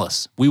 Email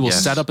us. We will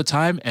Yes. set up a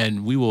time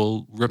and we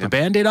will rip a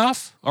Band-Aid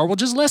off, or we'll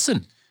just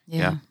listen.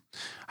 Yeah.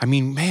 I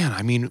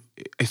mean,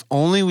 if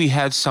only we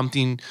had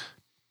something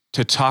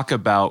to talk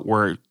about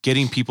where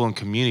getting people in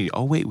community.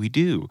 Oh, wait, we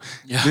do.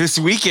 Yeah. This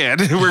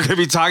weekend, we're going to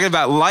be talking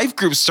about life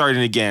groups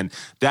starting again.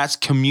 That's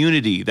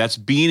community. That's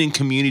being in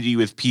community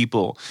with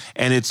people.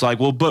 And it's like,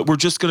 well, but we're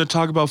just going to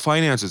talk about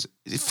finances.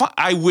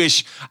 I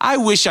wish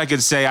I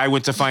could say I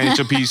went to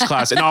financial peace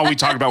class and all we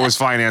talked about was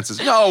finances.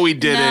 No, we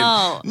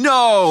didn't.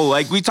 No,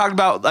 like we talked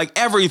about like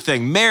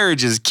everything,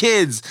 marriages,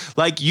 kids,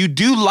 like you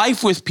do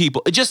life with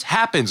people. It just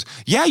happens.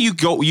 Yeah, you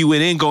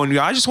went in going,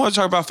 I just want to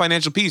talk about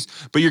financial peace,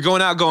 but you're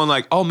going out going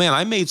like, oh man,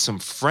 I made some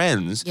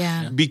friends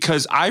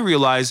because I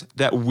realized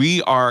that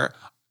we are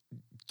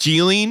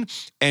dealing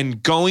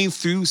and going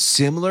through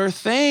similar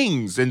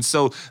things. And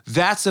so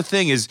that's the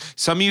thing is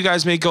some of you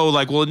guys may go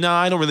like, well, no,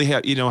 I don't really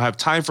have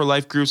time for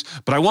life groups,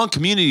 but I want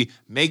community.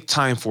 Make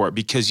time for it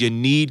because you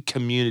need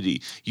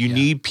community. You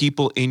need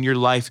people in your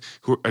life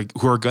who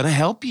are going to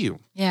help you.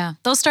 Yeah.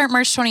 They'll start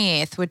March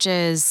 28th, which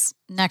is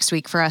next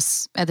week for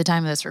us at the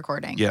time of this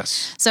recording.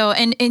 Yes. So,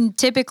 and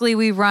typically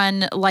we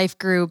run life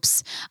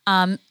groups,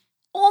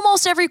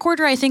 almost every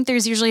quarter. I think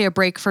there's usually a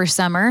break for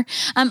summer.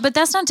 But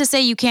that's not to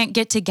say you can't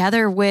get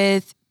together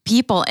with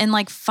people and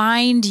like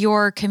find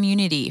your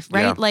community,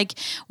 right? Yeah. Like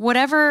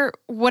whatever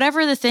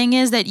the thing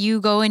is that you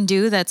go and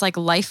do that's like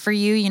life for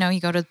you, you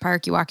go to the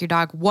park, you walk your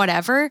dog,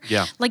 whatever.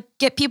 Yeah. Like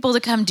get people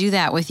to come do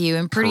that with you.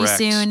 And pretty Correct.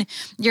 soon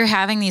you're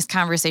having these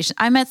conversations.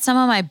 I met some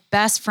of my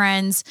best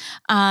friends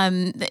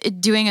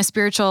doing a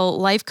spiritual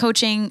life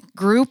coaching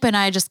group, and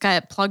I just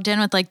got plugged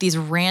in with like these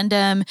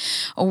random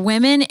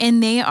women,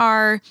 and they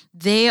are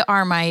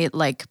my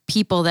like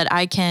people that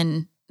I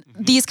can.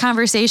 These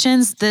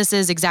conversations, this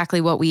is exactly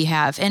what we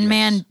have. And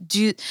man,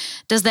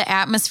 does the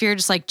atmosphere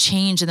just like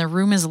change and the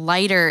room is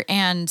lighter,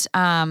 and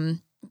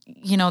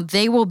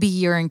they will be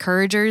your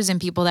encouragers and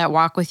people that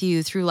walk with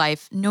you through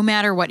life, no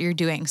matter what you're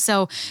doing.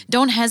 So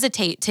don't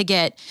hesitate to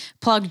get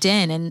plugged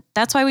in. And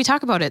that's why we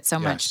talk about it so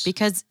much,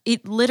 because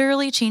it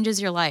literally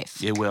changes your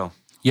life. It will.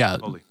 Yeah.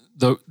 Totally.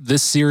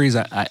 This series,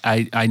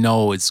 I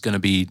know it's going to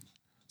be,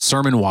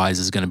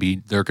 sermon-wise,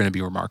 they're going to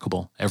be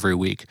remarkable every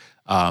week.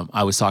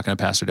 I was talking to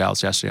Pastor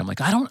Dallas yesterday. I'm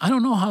like, I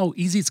don't know how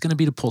easy it's going to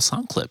be to pull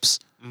sound clips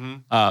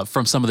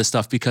from some of this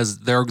stuff, because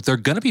they're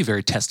going to be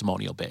very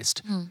testimonial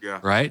based,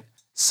 right?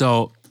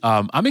 So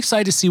I'm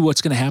excited to see what's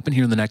going to happen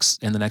here in the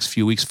next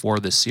few weeks for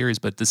this series.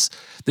 But this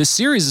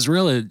series is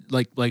really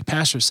like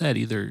Pastor said,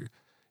 either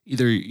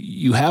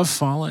you have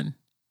fallen,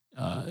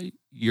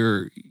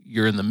 you're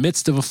in the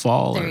midst of a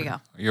fall, There you go.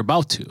 or you're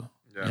about to.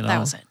 Yeah. That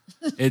was it.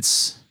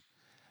 It's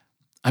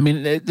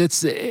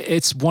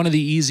one of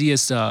the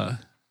easiest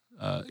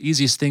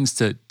things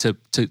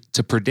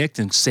to predict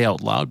and say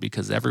out loud,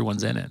 because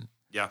everyone's in it.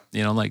 Yeah.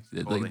 Like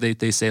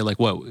they say like,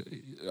 what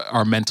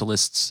are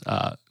mentalists?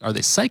 Are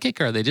they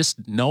psychic, or are they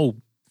just no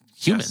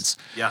humans?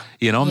 Yes.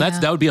 Yeah. And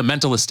that would be a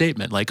mentalist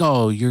statement. Like,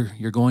 oh,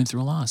 you're going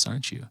through a loss,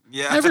 aren't you?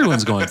 Yeah.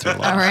 Everyone's going through a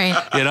loss. All right.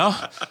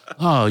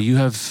 Oh, you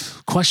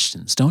have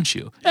questions, don't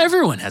you?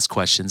 Everyone has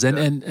questions.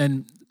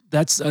 And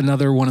that's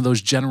another one of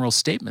those general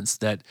statements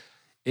that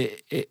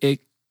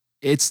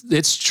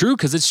it's true,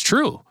 because it's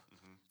true.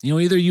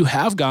 Either you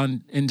have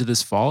gone into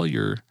this fall,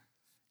 you're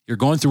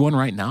going through one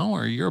right now,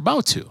 or you're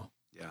about to.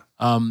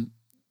 Yeah.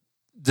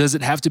 Does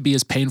it have to be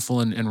as painful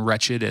and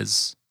wretched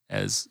as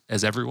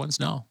everyone's?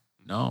 No,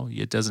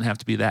 it doesn't have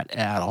to be that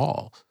at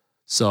all.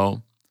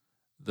 So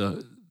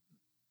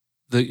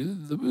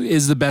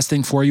is the best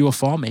thing for you a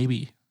fall?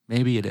 Maybe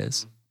it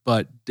is,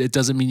 but it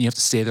doesn't mean you have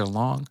to stay there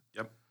long.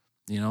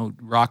 Yep.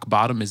 Rock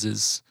bottom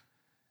is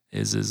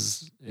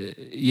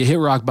you hit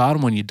rock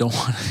bottom when you don't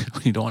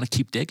want to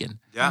keep digging.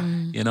 Yeah.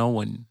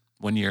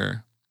 When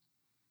you're,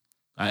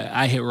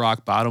 I hit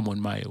rock bottom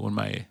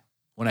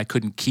when I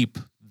couldn't keep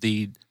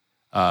the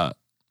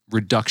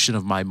reduction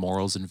of my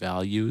morals and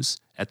values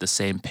at the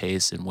same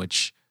pace in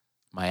which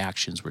my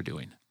actions were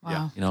doing.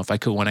 Wow.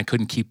 When I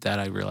couldn't keep that,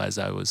 I realized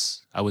I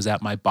was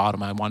at my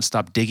bottom. I want to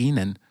stop digging,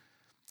 and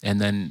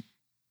then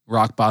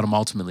rock bottom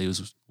ultimately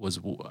was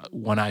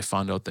when I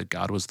found out that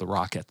God was the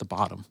rock at the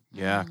bottom.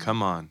 Yeah.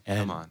 Come on.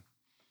 And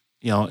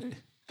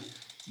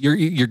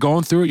you're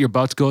going through it, you're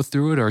about to go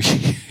through it, or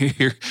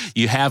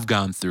you have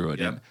gone through it.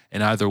 Yeah.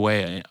 And either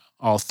way,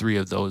 all three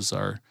of those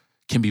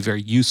can be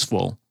very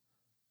useful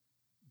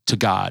to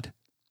God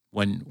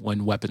when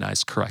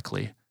weaponized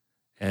correctly.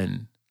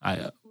 And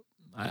I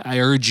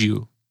urge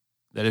you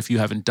that if you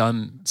haven't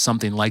done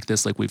something like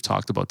this, like we've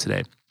talked about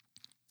today,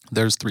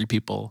 there's 3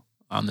 people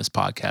on this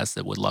podcast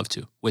that would love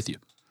to with you.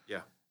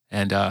 Yeah.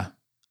 And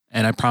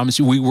I promise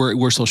you,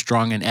 we're so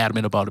strong and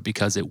adamant about it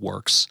because it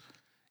works.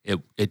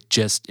 It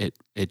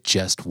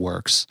just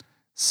works.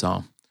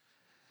 So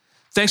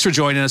thanks for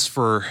joining us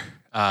for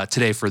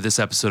today for this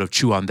episode of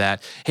Chew on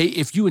That. Hey,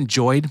 if you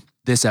enjoyed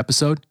this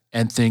episode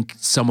and think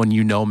someone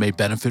you know may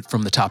benefit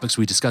from the topics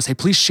we discussed, hey,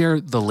 please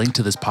share the link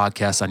to this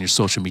podcast on your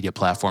social media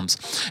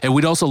platforms. And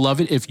we'd also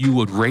love it if you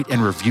would rate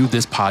and review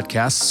this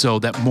podcast so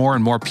that more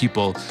and more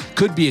people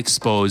could be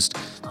exposed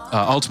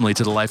ultimately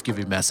to the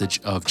life-giving message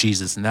of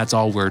Jesus. And that's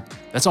all we're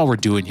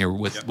doing here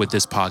with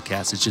this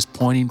podcast. It's just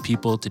pointing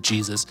people to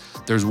Jesus.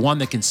 There's one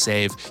that can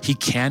save. He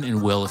can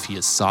and will if he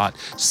is sought.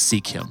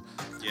 Seek him.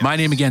 Yes. My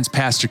name again is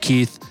Pastor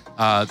Keith.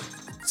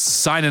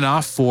 Signing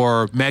off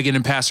for Megan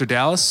and Pastor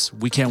Dallas.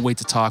 We can't wait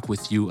to talk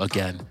with you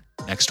again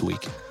next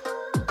week.